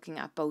be looking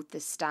at both the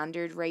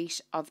standard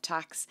rate of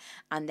tax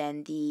and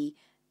then the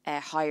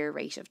higher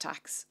rate of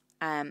tax.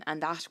 And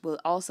that will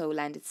also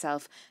lend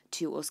itself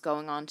to us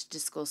going on to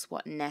discuss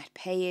what net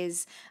pay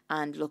is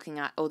and looking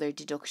at other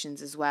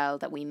deductions as well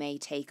that we may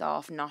take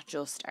off, not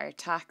just our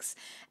tax.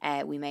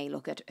 We may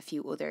look at a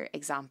few other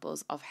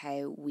examples of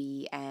how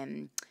we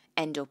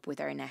end up with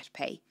our net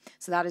pay.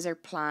 So that is our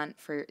plan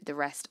for the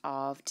rest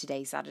of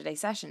today's Saturday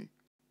session.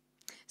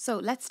 So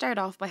let's start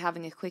off by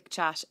having a quick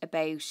chat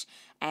about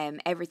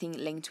everything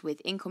linked with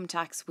income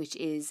tax, which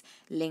is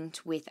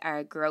linked with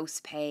our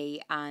gross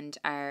pay and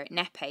our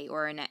net pay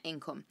or our net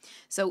income.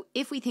 So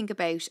if we think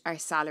about our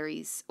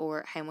salaries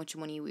or how much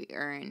money we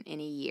earn in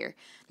a year,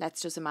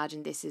 let's just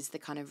imagine this is the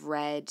kind of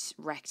red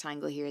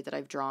rectangle here that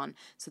I've drawn.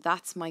 So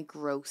that's my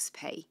gross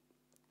pay.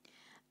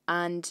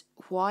 And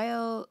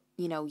while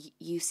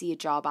you see a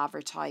job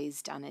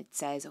advertised and it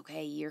says,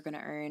 okay, you're going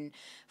to earn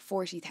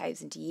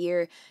 40,000 a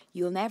year,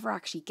 you'll never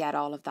actually get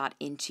all of that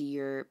into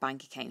your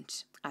bank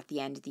account at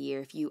the end of the year.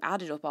 If you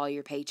added up all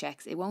your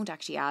paychecks, it won't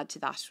actually add to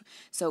that.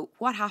 So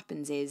what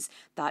happens is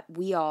that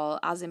we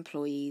all, as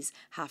employees,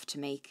 have to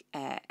make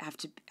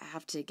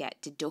have to get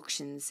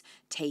deductions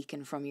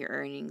taken from your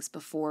earnings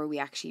before we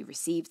actually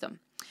receive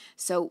them.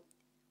 So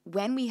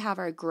when we have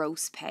our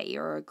gross pay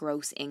or our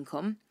gross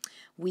income,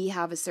 we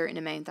have a certain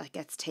amount that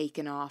gets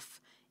taken off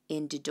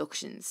in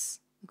deductions.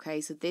 Okay,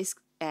 so this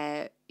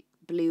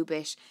blue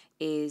bit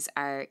is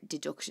our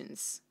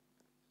deductions.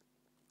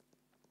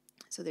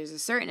 So there's a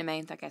certain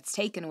amount that gets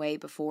taken away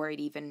before it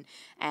even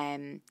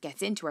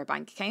gets into our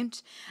bank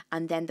account.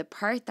 And then the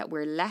part that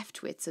we're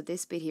left with, so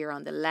this bit here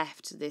on the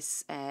left,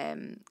 this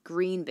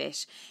green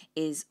bit,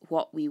 is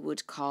what we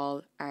would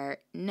call our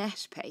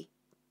net pay,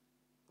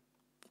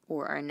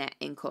 or our net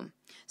income.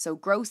 So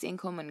gross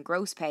income and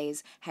gross pay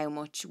is how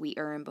much we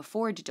earn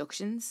before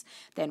deductions.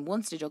 Then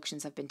once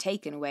deductions have been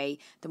taken away,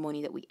 the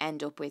money that we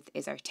end up with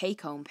is our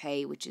take-home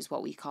pay, which is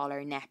what we call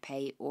our net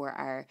pay or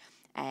our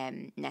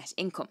net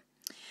income.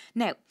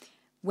 Now,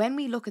 when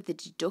we look at the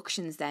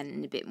deductions then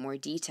in a bit more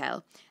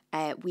detail,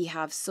 we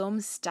have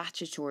some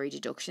statutory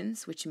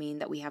deductions, which mean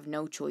that we have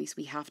no choice,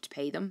 we have to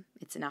pay them.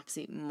 It's an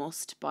absolute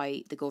must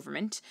by the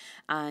government,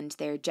 and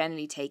they're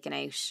generally taken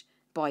out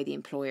by the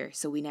employer,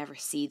 so we never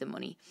see the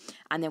money.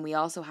 And then we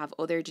also have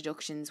other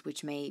deductions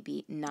which may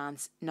be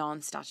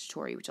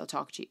non-statutory, which I'll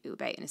talk to you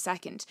about in a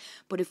second.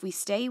 But if we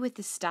stay with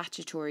the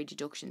statutory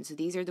deductions, so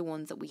these are the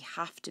ones that we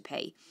have to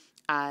pay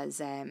as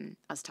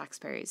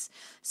taxpayers.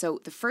 So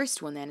the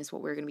first one then is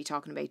what we're going to be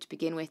talking about to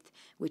begin with,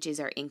 which is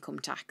our income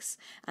tax,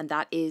 and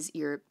that is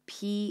your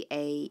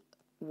PAYE,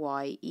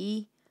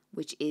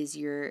 which is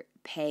your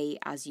pay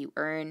as you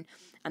earn,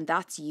 and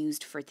that's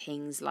used for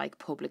things like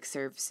public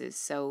services.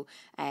 So,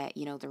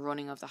 the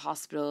running of the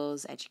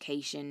hospitals,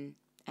 education,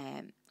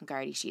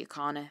 Gardaí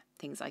Síochána,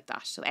 things like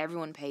that. So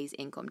everyone pays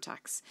income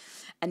tax.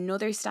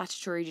 Another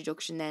statutory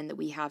deduction then that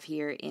we have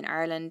here in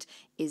Ireland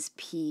is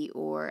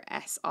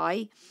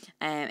PRSI.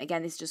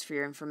 Again, this is just for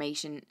your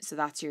information. So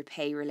that's your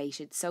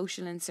pay-related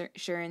social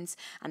insurance,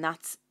 and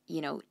that's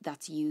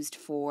used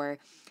for,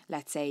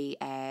 let's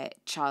say,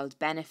 child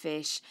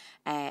benefit,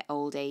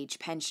 old age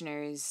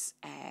pensioners,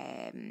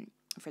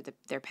 for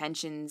their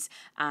pensions,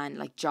 and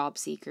like job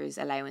seekers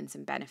allowance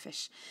and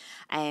benefit.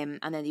 And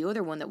then the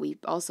other one that we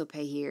also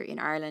pay here in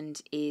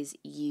Ireland is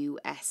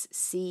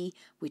USC,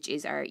 which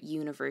is our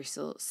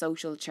universal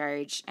social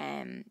charge,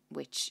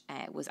 which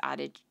was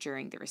added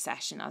during the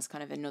recession as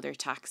kind of another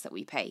tax that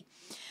we pay.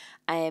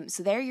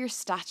 So they're your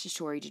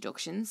statutory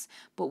deductions,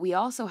 but we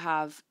also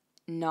have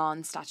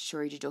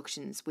non-statutory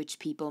deductions which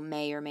people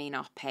may or may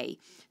not pay.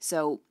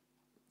 So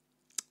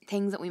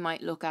things that we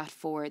might look at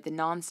for the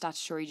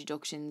non-statutory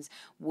deductions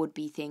would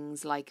be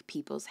things like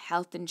people's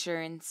health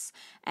insurance,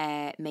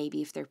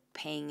 maybe if they're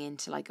paying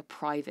into like a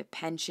private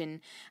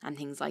pension and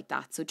things like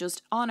that. So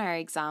just on our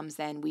exams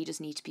then, we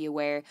just need to be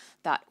aware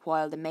that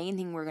while the main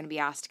thing we're going to be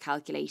asked to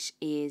calculate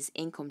is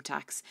income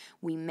tax,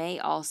 we may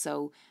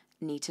also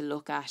need to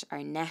look at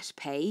our net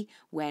pay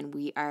when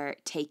we are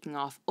taking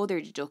off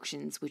other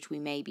deductions which we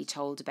may be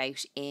told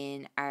about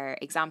in our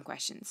exam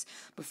questions.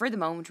 But for the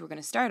moment, we're going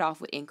to start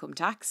off with income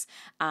tax,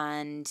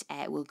 and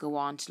we'll go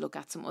on to look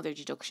at some other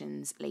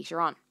deductions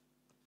later on.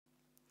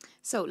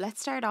 So let's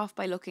start off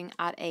by looking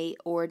at a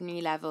ordinary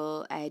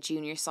level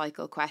junior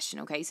cycle question.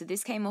 Okay, so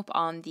this came up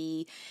on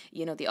the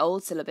the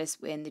old syllabus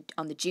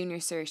on the junior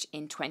cert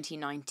in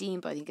 2019,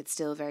 but I think it's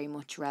still very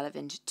much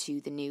relevant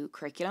to the new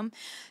curriculum.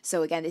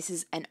 So again, this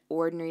is an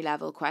ordinary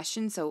level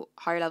question, so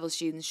higher level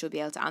students should be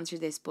able to answer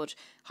this, but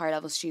higher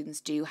level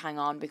students do hang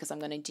on, because I'm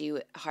going to do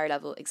a higher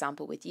level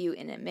example with you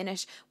in a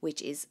minute,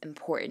 which is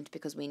important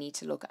because we need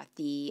to look at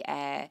the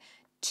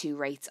two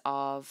rates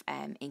of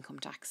income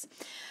tax.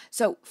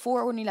 So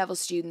for ordinary level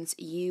students,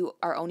 you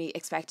are only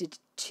expected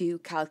to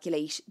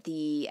calculate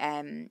the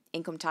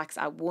income tax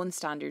at one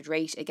standard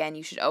rate. Again,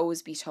 you should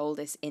always be told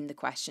this in the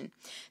question.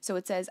 So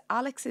it says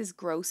Alex's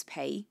gross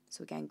pay,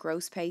 so again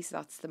gross pay, so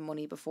that's the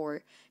money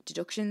before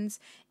deductions,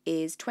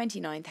 is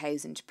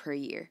 29,000 per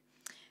year.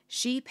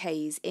 She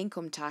pays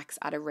income tax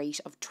at a rate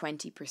of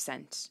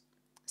 20%.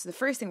 So the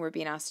first thing we're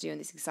being asked to do in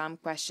this exam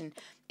question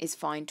is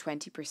find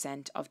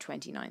 20% of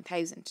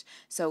 29,000.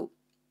 So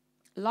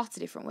lots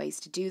of different ways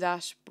to do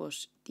that,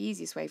 but the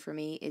easiest way for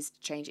me is to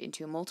change it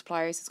into a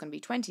multiplier. So it's going to be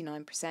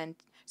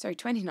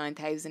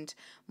 29,000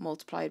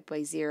 multiplied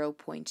by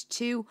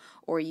 0.2,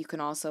 or you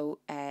can also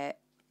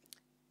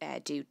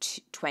do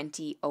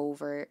 20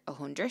 over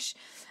 100,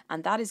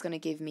 and that is going to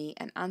give me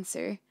an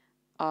answer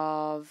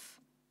of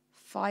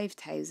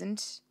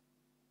 5,800.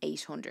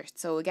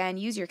 So again,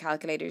 use your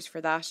calculators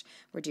for that.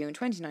 We're doing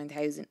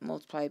 29,000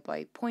 multiplied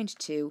by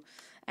 0.2,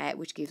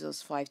 which gives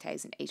us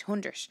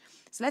 5,800.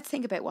 So let's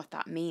think about what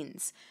that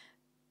means.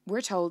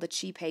 We're told that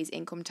she pays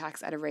income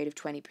tax at a rate of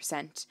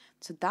 20%.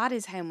 So that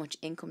is how much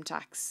income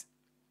tax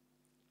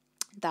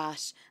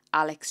that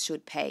Alex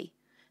should pay.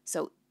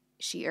 So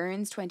she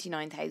earns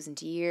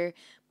 29,000 a year,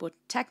 but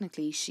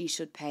technically she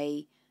should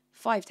pay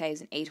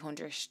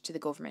 5,800 to the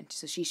government.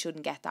 So she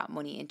shouldn't get that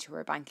money into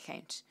her bank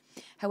account.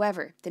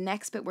 However, the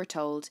next bit we're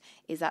told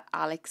is that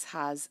Alex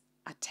has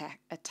a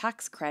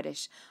tax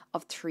credit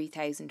of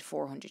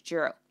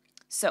 €3,400.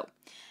 So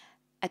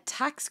a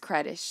tax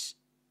credit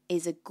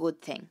is a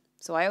good thing.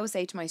 So I always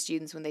say to my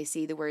students when they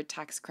see the word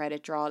tax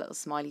credit, draw a little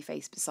smiley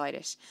face beside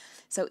it.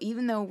 So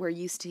even though we're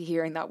used to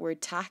hearing that word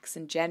tax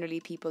and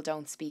generally people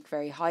don't speak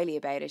very highly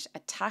about it, a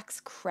tax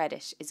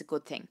credit is a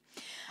good thing.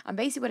 And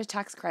basically what a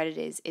tax credit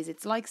is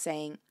it's like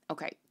saying,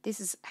 okay, this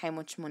is how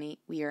much money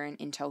we earn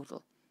in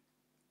total.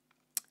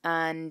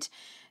 And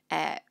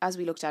as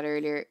we looked at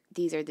earlier,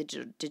 these are the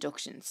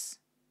deductions,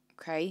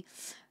 okay?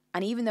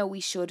 And even though we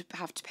should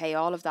have to pay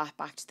all of that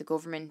back to the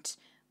government,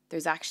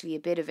 there's actually a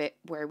bit of it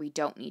where we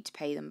don't need to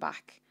pay them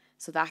back.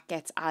 So that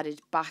gets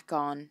added back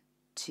on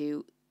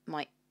to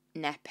my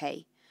net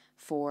pay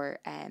for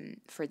the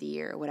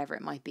year or whatever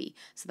it might be.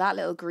 So that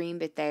little green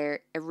bit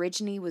there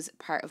originally was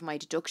part of my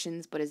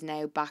deductions, but is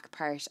now back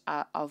part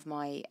of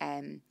my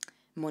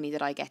money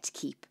that I get to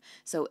keep.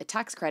 So a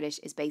tax credit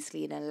is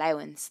basically an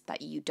allowance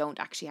that you don't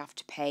actually have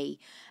to pay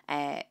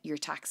your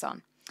tax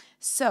on.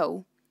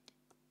 So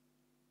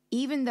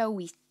even though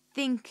we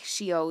think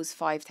she owes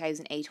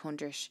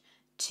 5,800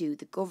 to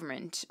the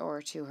government,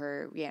 or to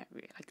her,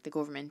 like the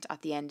government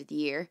at the end of the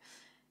year,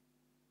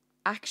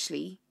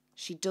 actually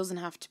she doesn't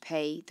have to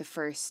pay the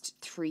first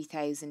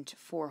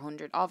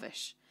 3,400 of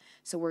it.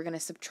 So we're going to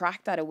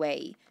subtract that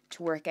away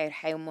to work out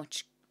how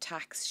much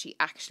tax she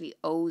actually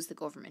owes the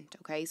government,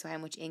 okay? So how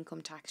much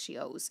income tax she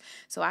owes.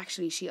 So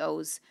actually she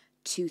owes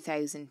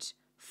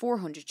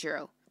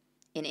 €2,400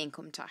 in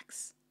income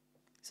tax.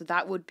 So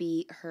that would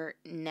be her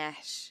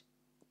net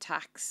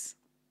tax.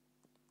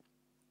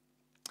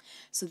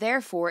 So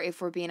therefore, if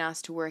we're being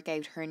asked to work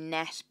out her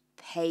net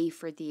pay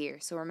for the year,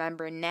 so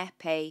remember, net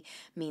pay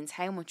means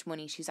how much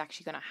money she's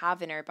actually going to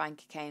have in her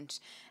bank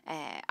account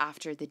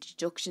after the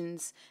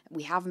deductions.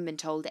 We haven't been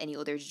told any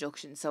other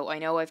deductions. So I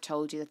know I've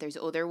told you that there's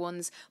other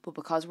ones, but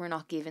because we're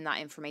not given that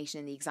information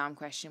in the exam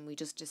question, we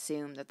just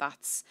assume that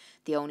that's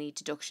the only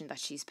deduction that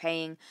she's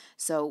paying.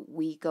 So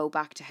we go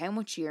back to how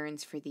much she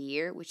earns for the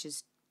year, which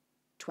is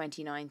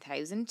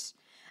 29,000,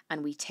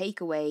 and we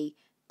take away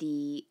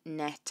the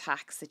net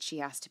tax that she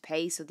has to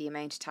pay, so the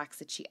amount of tax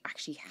that she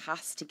actually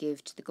has to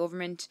give to the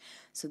government.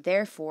 So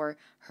therefore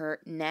her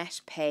net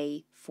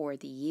pay for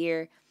the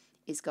year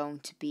is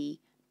going to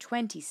be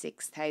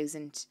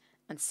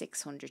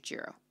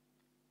 €26,600.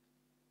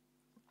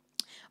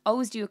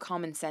 Always do a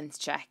common sense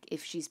check.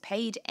 If she's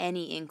paid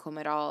any income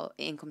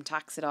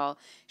tax at all,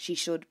 she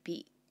should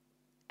be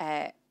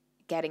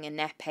getting a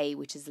net pay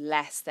which is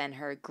less than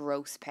her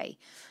gross pay.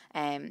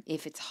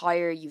 If it's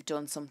higher, you've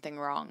done something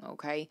wrong,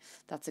 okay?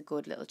 That's a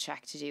good little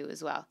check to do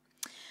as well.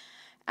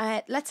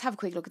 Let's have a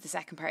quick look at the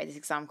second part of this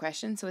exam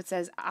question. So it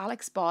says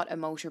Alex bought a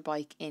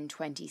motorbike in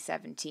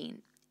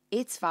 2017.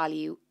 Its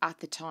value at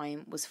the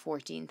time was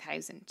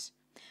 14,000.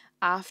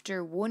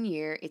 After 1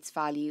 year, its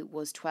value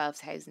was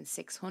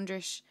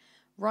 12,600.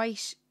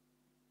 Write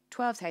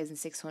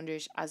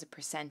 12,600 as a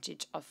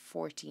percentage of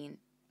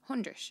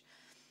 1,400.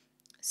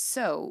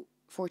 So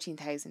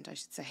 14,000, I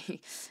should say.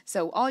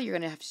 So all you're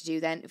going to have to do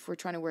then, if we're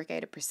trying to work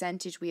out a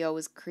percentage, we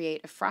always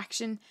create a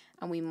fraction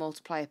and we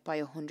multiply it by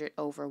 100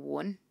 over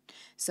 1.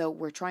 So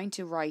we're trying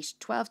to write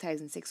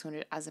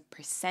 12,600 as a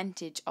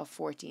percentage of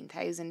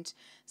 14,000.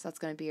 So that's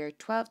going to be our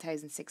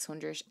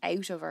 12,600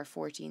 out of our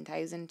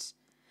 14,000.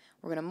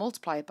 We're going to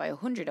multiply it by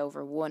 100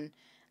 over 1,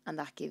 and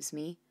that gives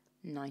me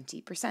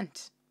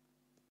 90%.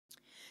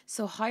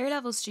 So higher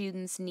level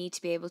students need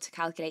to be able to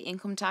calculate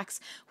income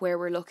tax where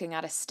we're looking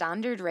at a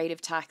standard rate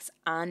of tax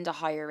and a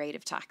higher rate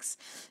of tax.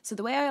 So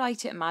the way I like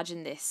to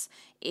imagine this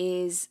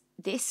is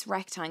this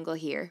rectangle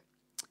here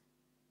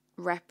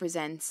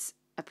represents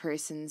a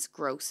person's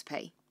gross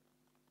pay.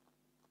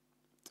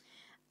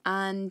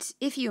 And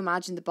if you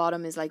imagine the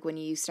bottom is like when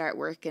you start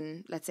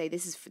working, let's say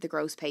this is for the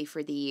gross pay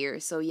for the year.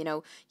 So,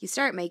 you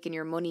start making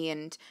your money,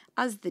 and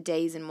as the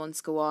days and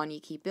months go on, you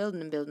keep building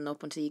and building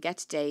up until you get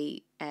to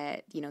day,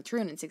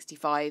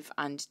 365,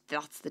 and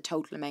that's the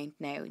total amount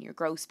now in your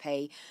gross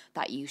pay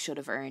that you should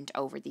have earned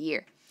over the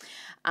year.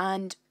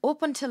 And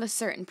up until a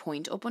certain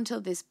point, up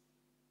until this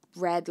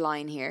red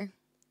line here,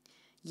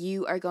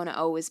 you are going to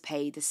always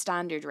pay the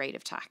standard rate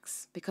of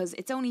tax, because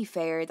it's only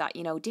fair that,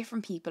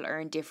 different people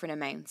earn different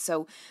amounts.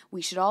 So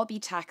we should all be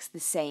taxed the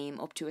same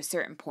up to a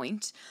certain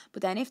point.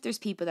 But then if there's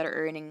people that are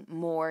earning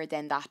more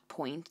than that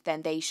point,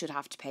 then they should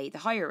have to pay the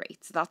higher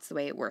rate. So that's the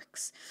way it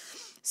works.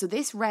 So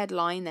this red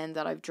line then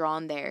that I've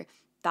drawn there,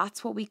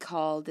 that's what we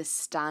call the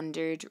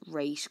standard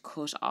rate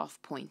cut-off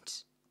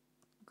point.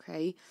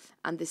 Okay,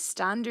 and the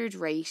standard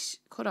rate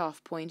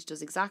cut-off point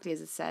does exactly as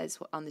it says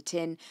on the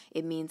tin.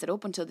 It means that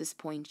up until this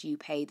point you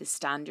pay the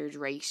standard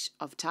rate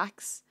of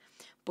tax,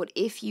 but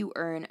if you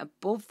earn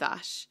above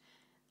that,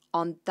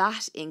 on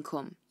that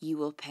income you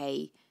will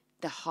pay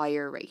the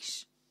higher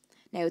rate.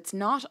 Now it's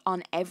not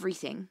on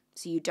everything,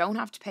 so you don't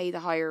have to pay the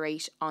higher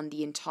rate on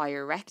the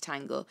entire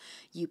rectangle.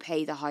 You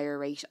pay the higher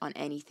rate on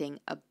anything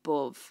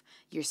above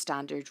your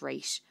standard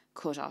rate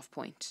cut-off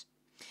point.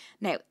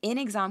 Now, in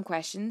exam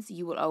questions,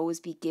 you will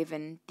always be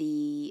given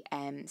the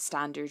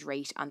standard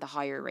rate and the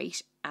higher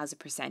rate as a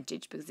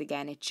percentage, because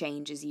again, it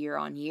changes year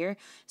on year,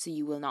 so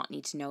you will not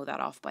need to know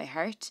that off by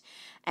heart.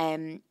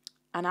 And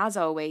as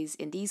always,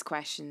 in these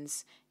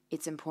questions,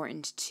 it's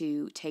important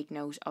to take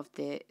note of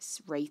the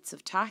rates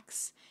of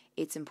tax.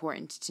 It's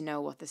important to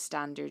know what the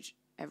standard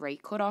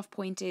rate cutoff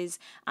point is,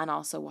 and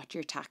also what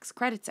your tax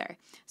credits are.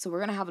 So we're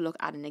going to have a look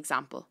at an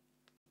example.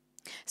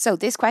 So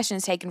this question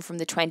is taken from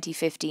the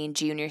 2015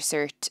 Junior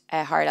Cert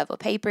higher level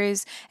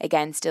papers,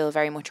 again still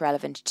very much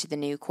relevant to the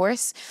new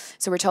course.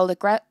 So we're told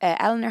that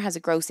Eleanor has a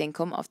gross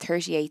income of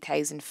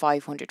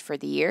 38,500 for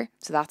the year,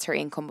 so that's her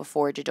income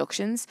before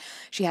deductions.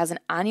 She has an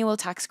annual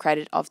tax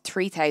credit of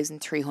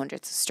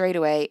 3,300, so straight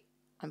away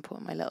I'm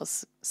putting my little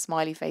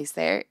smiley face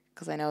there,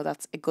 because I know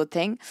that's a good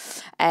thing.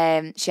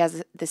 She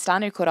has the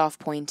standard cut-off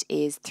point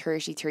is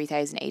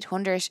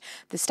 33,800.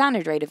 The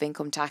standard rate of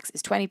income tax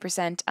is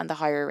 20% and the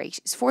higher rate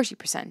is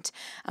 40%.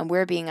 And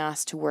we're being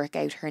asked to work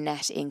out her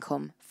net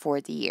income for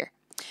the year.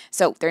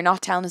 So they're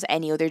not telling us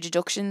any other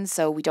deductions,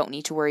 so we don't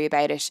need to worry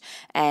about it.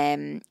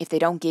 If they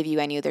don't give you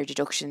any other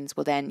deductions,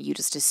 well then you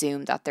just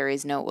assume that there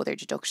is no other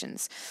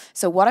deductions.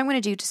 So what I'm going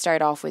to do to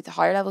start off with,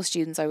 higher level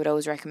students, I would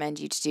always recommend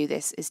you to do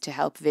this, is to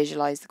help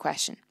visualize the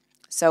question.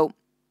 So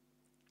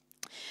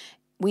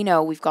we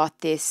know we've got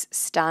this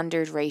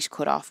standard rate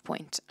cut-off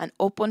point, and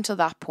up until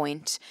that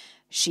point,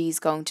 she's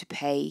going to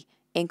pay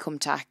income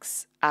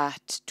tax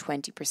at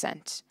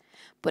 20%.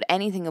 But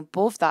anything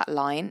above that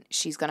line,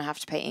 she's going to have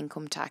to pay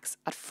income tax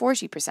at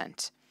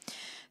 40%.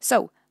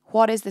 So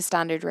what is the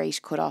standard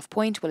rate cut-off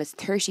point? Well, it's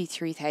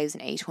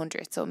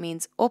 33,800. So it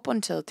means up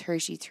until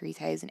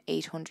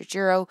 33,800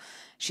 euro,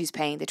 she's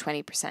paying the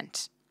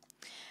 20%.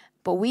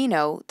 But we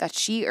know that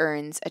she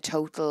earns a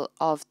total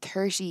of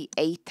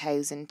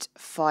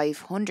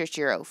 38,500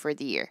 euro for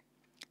the year.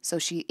 So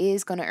she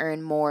is going to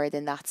earn more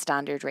than that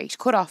standard rate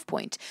cut-off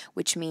point,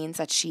 which means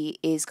that she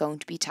is going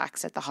to be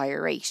taxed at the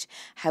higher rate.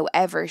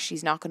 However,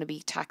 she's not going to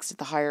be taxed at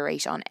the higher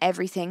rate on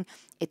everything.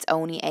 It's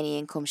only any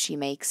income she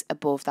makes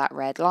above that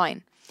red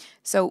line.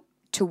 So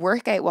to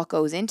work out what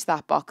goes into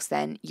that box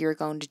then, you're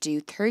going to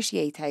do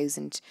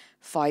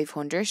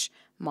 38,500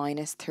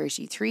 minus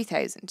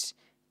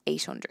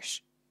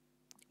 33,800.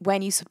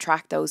 When you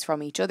subtract those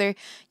from each other,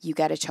 you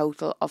get a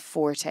total of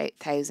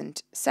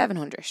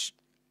 4,700.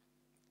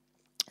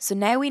 So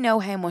now we know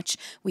how much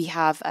we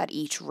have at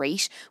each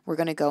rate. We're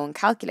going to go and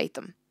calculate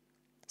them.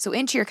 So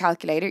into your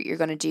calculator, you're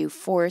going to do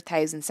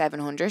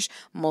 4,700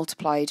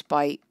 multiplied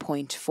by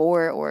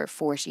 0.4 or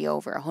 40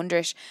 over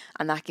 100,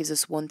 and that gives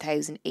us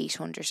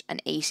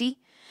 1,880.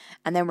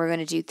 And then we're going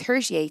to do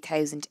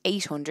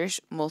 38,800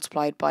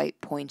 multiplied by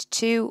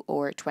 0.2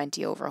 or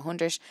 20 over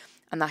 100,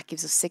 and that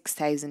gives us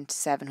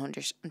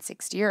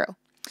 6,760 euro.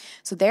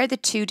 So they're the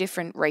two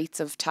different rates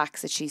of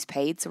tax that she's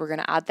paid. So we're going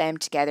to add them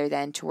together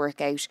then to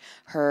work out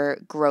her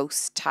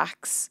gross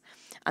tax.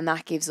 And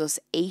that gives us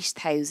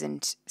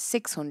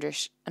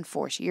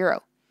 8,640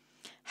 euro.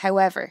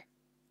 However,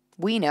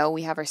 we know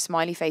we have our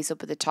smiley face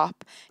up at the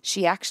top.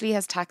 She actually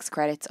has tax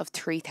credits of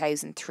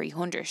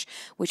 3,300,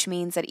 which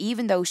means that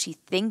even though she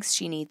thinks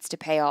she needs to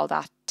pay all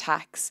that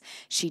tax,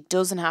 she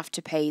doesn't have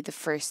to pay the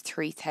first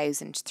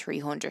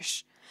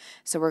 3,300.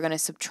 So we're going to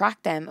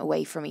subtract them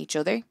away from each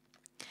other.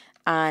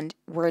 and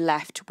we're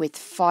left with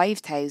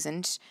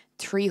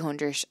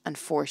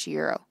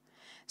 €5,340.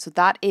 So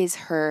that is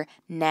her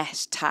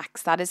net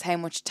tax. That is how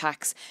much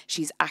tax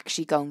she's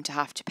actually going to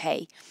have to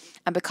pay.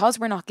 And because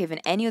we're not given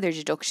any other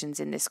deductions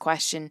in this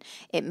question,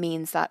 it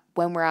means that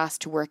when we're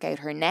asked to work out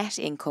her net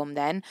income,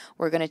 then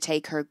we're going to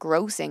take her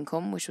gross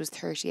income, which was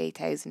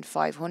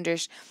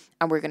 38,500,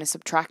 and we're going to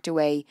subtract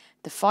away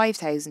the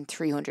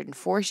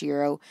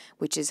 €5,340,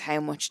 which is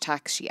how much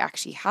tax she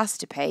actually has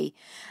to pay.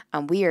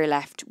 And we are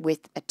left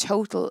with a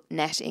total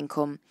net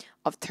income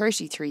of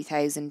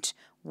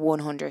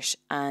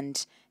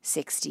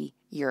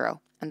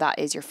 €33,160. And that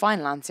is your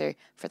final answer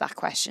for that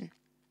question.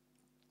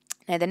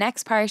 Now, the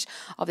next part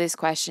of this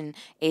question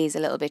is a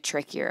little bit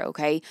trickier,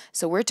 okay?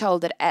 So we're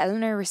told that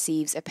Eleanor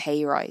receives a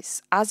pay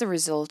rise. As a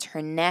result,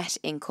 her net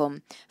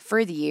income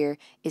for the year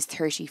is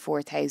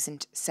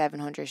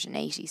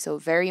 34,780. So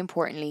very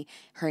importantly,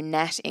 her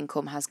net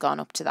income has gone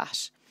up to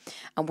that.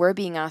 And we're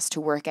being asked to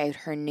work out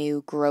her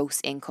new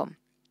gross income.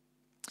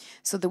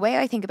 So the way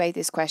I think about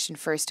this question,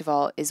 first of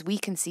all, is we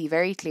can see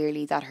very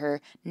clearly that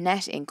her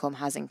net income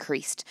has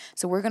increased.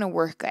 So we're going to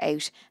work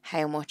out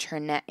how much her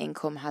net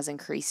income has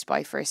increased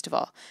by, first of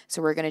all.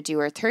 So we're going to do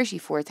our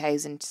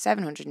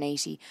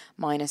 34,780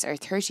 minus our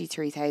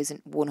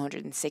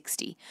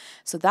 33,160.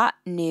 So that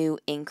new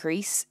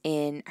increase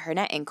in her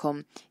net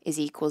income is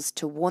equals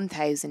to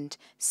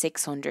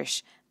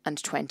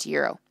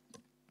 €1,620.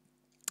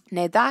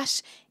 Now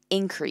that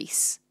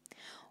increase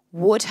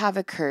would have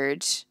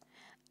occurred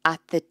at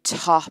the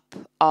top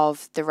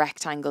of the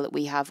rectangle that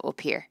we have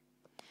up here.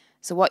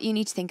 So what you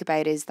need to think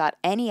about is that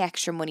any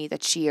extra money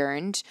that she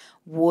earned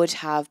would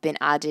have been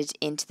added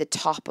into the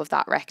top of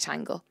that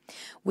rectangle,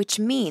 which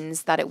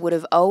means that it would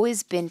have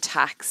always been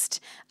taxed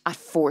at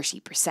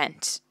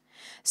 40%.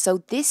 So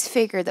this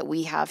figure that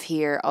we have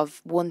here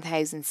of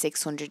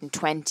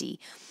 1,620,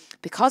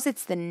 because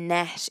it's the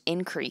net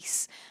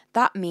increase,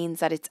 that means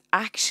that it's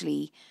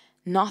actually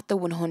not the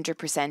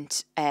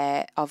 100%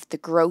 of the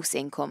gross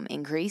income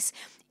increase,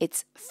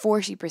 it's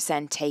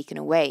 40% taken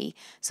away.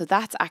 So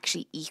that's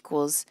actually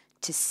equals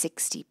to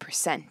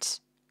 60%.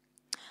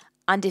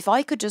 And if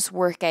I could just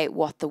work out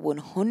what the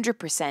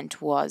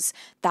 100% was,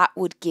 that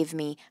would give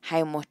me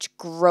how much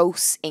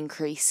gross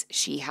increase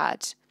she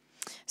had.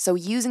 So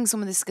using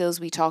some of the skills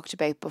we talked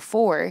about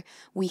before,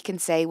 we can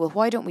say, well,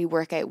 why don't we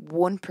work out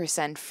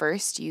 1%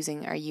 first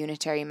using our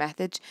unitary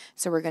method?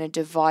 So we're going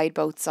to divide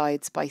both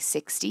sides by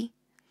 60.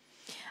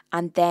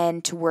 And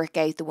then to work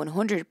out the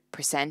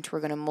 100%, we're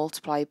going to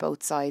multiply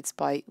both sides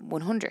by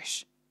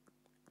 100.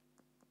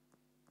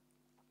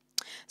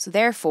 So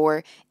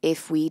therefore,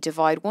 if we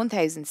divide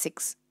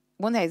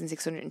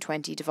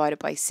 1,620 divided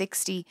by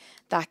 60,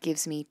 that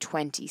gives me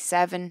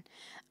 27,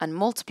 and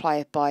multiply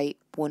it by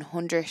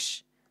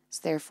 100. So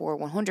therefore,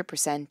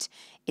 100%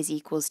 is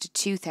equals to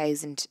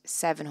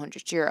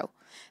 €2,700.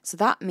 So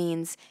that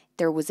means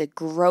there was a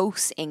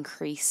gross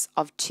increase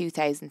of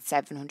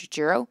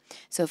 €2,700.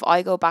 So if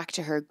I go back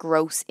to her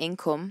gross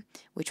income,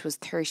 which was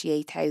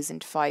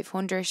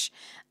 38,500,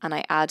 and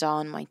I add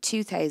on my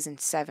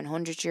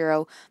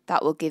 €2,700,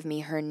 that will give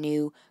me her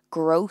new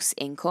gross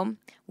income,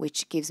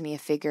 which gives me a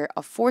figure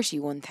of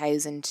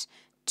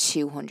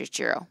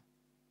 €41,200.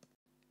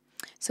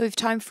 So we've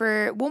time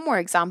for one more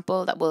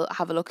example that we'll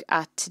have a look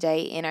at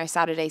today in our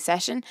Saturday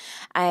session.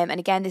 And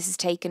again, this is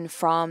taken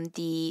from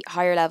the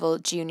higher level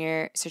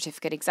junior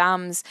certificate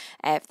exams.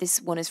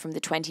 This one is from the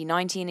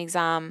 2019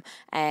 exam,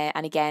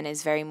 and again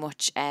is very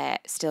much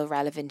still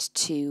relevant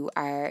to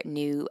our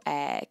new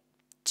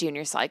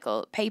junior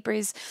cycle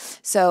papers.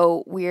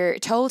 So we're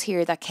told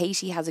here that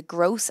Katie has a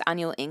gross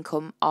annual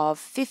income of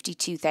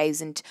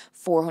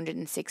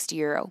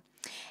 €52,460.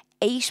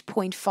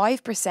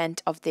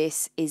 8.5% of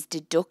this is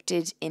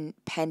deducted in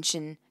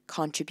pension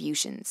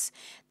contributions.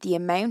 The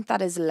amount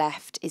that is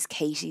left is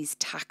Katie's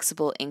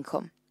taxable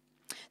income.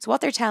 So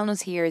what they're telling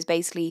us here is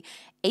basically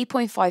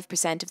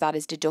 8.5% of that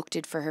is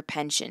deducted for her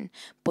pension,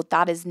 but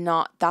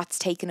that's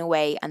taken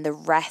away and the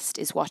rest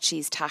is what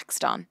she's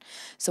taxed on.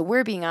 So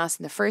we're being asked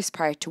in the first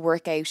part to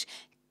work out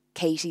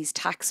Katie's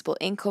taxable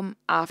income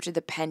after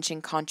the pension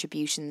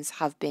contributions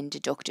have been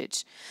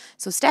deducted.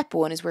 So step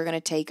one is we're going to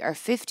take our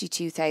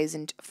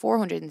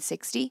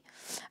 52,460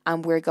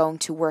 and we're going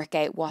to work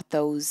out what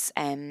those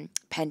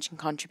pension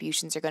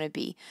contributions are going to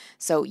be.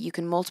 So you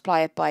can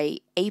multiply it by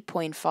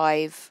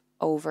 8.5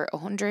 over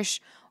 100,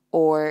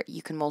 or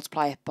you can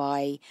multiply it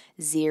by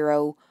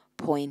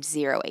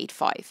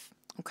 0.085.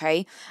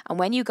 Okay, and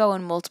when you go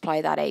and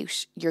multiply that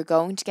out, you're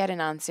going to get an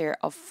answer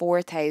of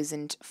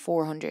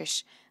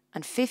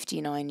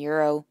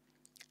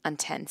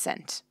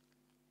 €4,459.10.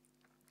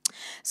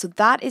 So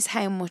that is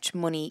how much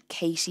money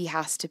Katie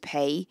has to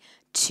pay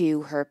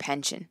to her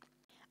pension.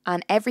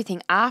 And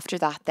everything after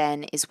that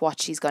then is what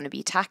she's going to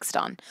be taxed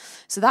on.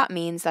 So that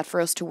means that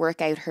for us to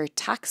work out her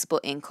taxable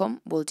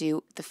income, we'll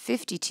do the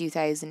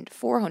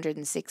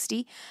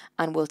 52,460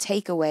 and we'll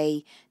take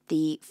away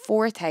the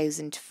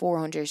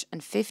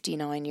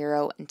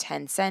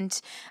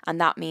 €4,459.10, and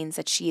that means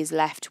that she is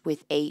left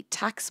with a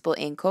taxable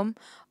income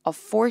of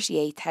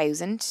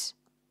 48,000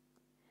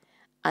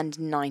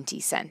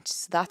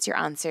 So that's your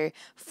answer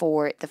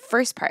for the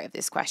first part of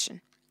this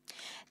question.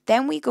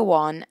 Then we go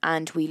on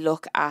and we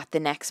look at the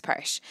next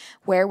part,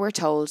 where we're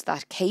told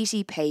that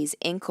Katie pays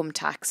income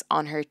tax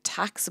on her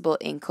taxable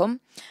income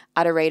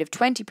at a rate of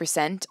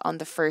 20% on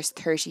the first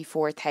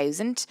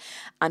 34,000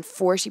 and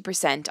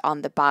 40%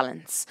 on the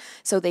balance.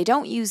 So they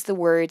don't use the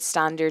word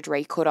standard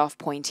rate cutoff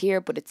point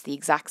here, but it's the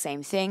exact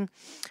same thing.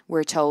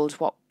 We're told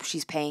what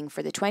she's paying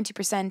for the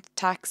 20%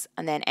 tax,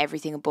 and then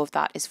everything above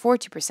that is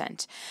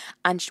 40%.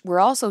 And we're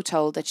also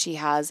told that she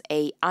has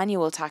a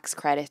annual tax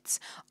credits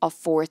of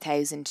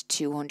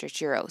 €4,200.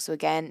 So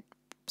again,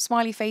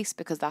 smiley face,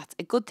 because that's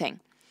a good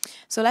thing.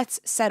 So let's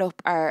set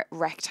up our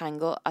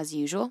rectangle as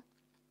usual.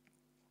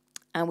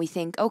 And we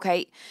think,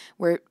 okay,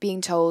 we're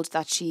being told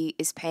that she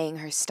is paying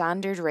her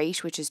standard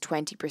rate, which is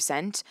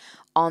 20%,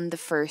 on the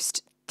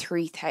first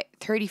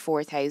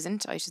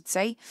 34,000, I should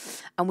say.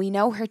 And we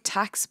know her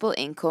taxable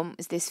income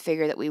is this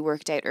figure that we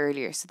worked out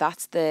earlier. So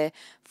that's the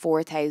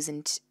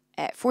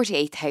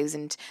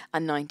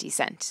 48,090.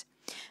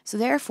 So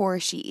therefore,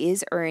 she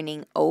is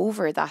earning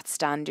over that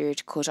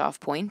standard cutoff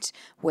point,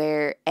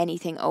 where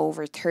anything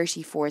over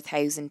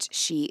 34,000,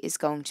 she is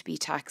going to be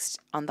taxed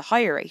on the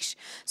higher rate.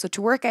 So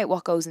to work out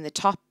what goes in the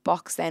top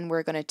box, then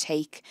we're going to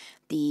take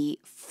the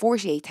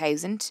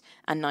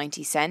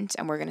 48,090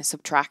 and we're going to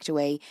subtract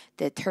away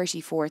the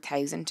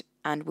 34,000,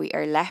 and we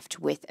are left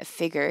with a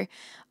figure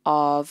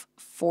of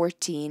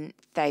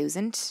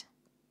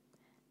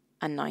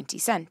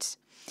 14,090.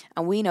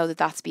 And we know that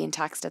that's being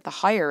taxed at the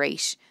higher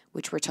rate,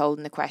 which we're told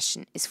in the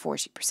question is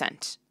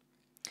 40%.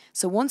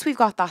 So once we've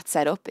got that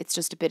set up, it's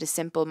just a bit of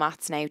simple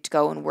maths now to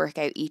go and work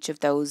out each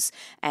of those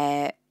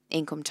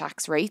income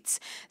tax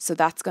rates. So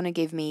that's going to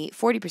give me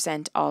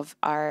 40% of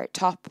our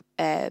top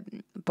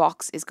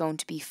box is going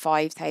to be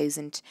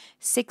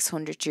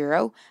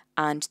 €5,600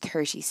 and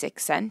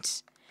 36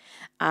 cents.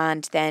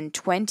 And then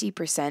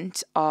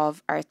 20%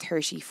 of our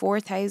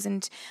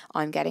 34,000,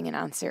 I'm getting an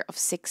answer of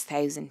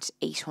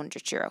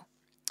 €6,800.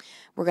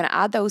 We're going to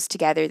add those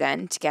together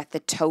then to get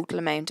the total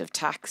amount of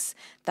tax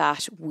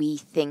that we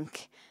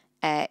think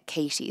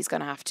Katie is going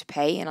to have to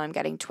pay. And I'm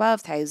getting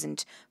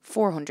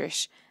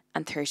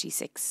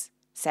 12,436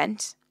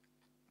 cents.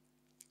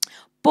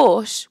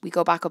 But we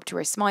go back up to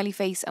her smiley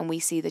face and we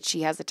see that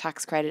she has a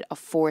tax credit of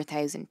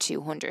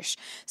 4,200.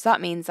 So that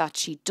means that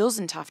she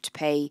doesn't have to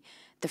pay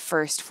the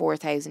first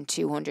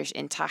 4,200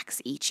 in tax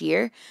each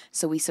year.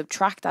 So we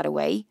subtract that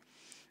away.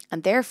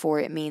 And therefore,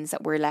 it means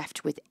that we're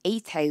left with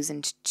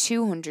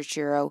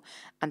 €8,200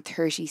 and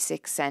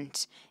 36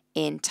 cents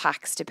in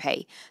tax to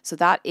pay. So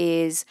that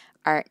is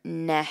our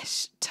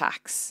net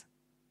tax.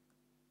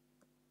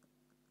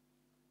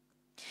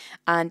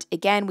 And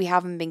again, we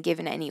haven't been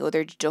given any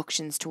other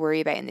deductions to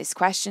worry about in this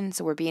question.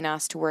 So we're being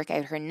asked to work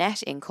out her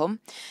net income.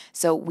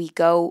 So we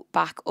go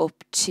back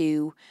up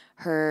to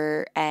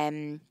her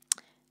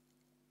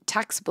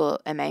taxable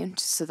amount.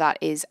 So that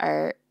is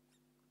our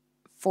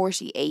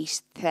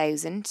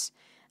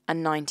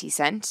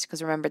 48,090,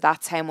 because remember,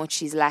 that's how much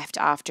she's left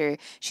after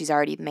she's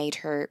already made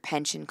her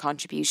pension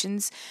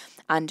contributions,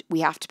 and we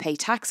have to pay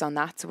tax on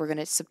that. So we're going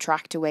to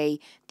subtract away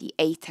the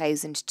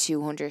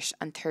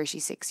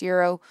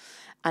 €8,236,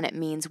 and it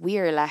means we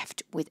are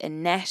left with a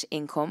net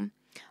income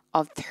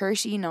of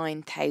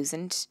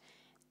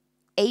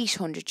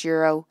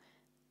 €39,800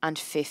 and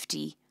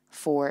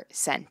 54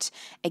 cents.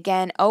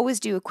 Again, always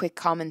do a quick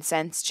common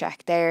sense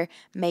check there.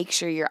 Make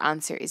sure your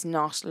answer is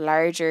not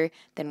larger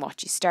than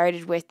what you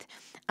started with.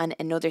 And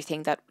another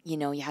thing that,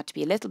 you had to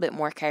be a little bit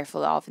more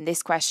careful of in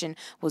this question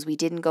was we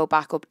didn't go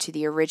back up to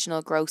the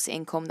original gross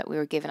income that we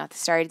were given at the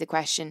start of the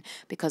question,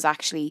 because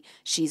actually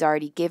she's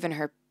already given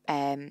her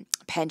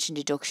pension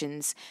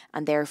deductions,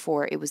 and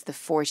therefore it was the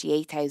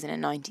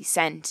 48,090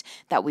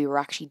 that we were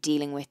actually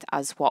dealing with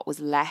as what was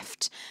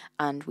left,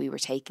 and we were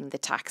taking the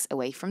tax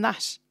away from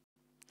that.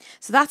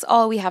 So that's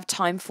all we have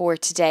time for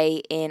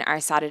today in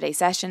our Saturday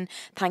session.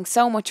 Thanks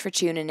so much for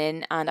tuning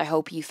in, and I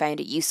hope you found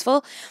it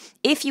useful.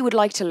 If you would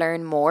like to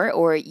learn more,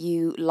 or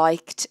you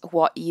liked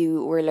what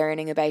you were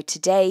learning about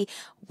today,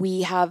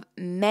 we have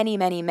many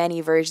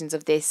versions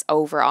of this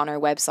over on our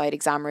website,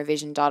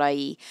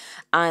 ExamRevision.ie.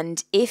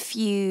 And if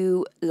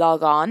you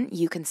log on,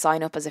 you can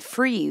sign up as a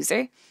free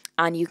user,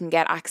 and you can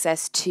get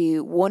access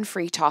to one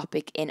free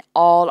topic in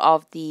all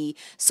of the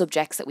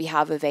subjects that we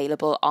have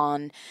available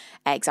on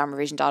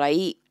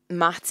ExamRevision.ie.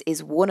 Maths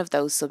is one of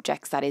those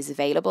subjects that is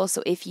available.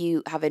 So if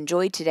you have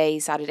enjoyed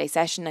today's Saturday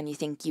session and you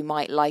think you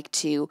might like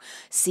to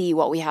see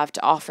what we have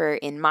to offer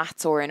in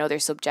maths or in other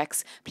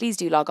subjects, please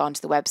do log on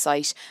to the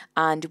website,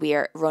 and we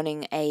are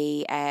running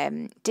a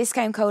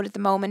discount code at the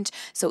moment.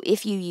 So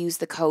if you use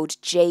the code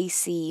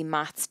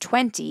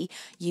JCMaths20,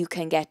 you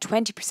can get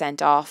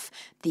 20% off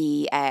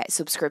the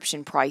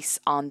subscription price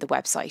on the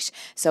website.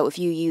 So if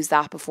you use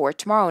that before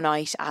tomorrow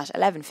night at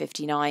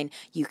 11:59,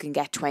 you can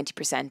get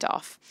 20%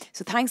 off.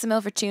 So thanks a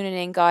mil for tuning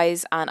in,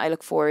 guys, and I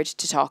look forward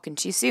to talking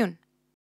to you soon.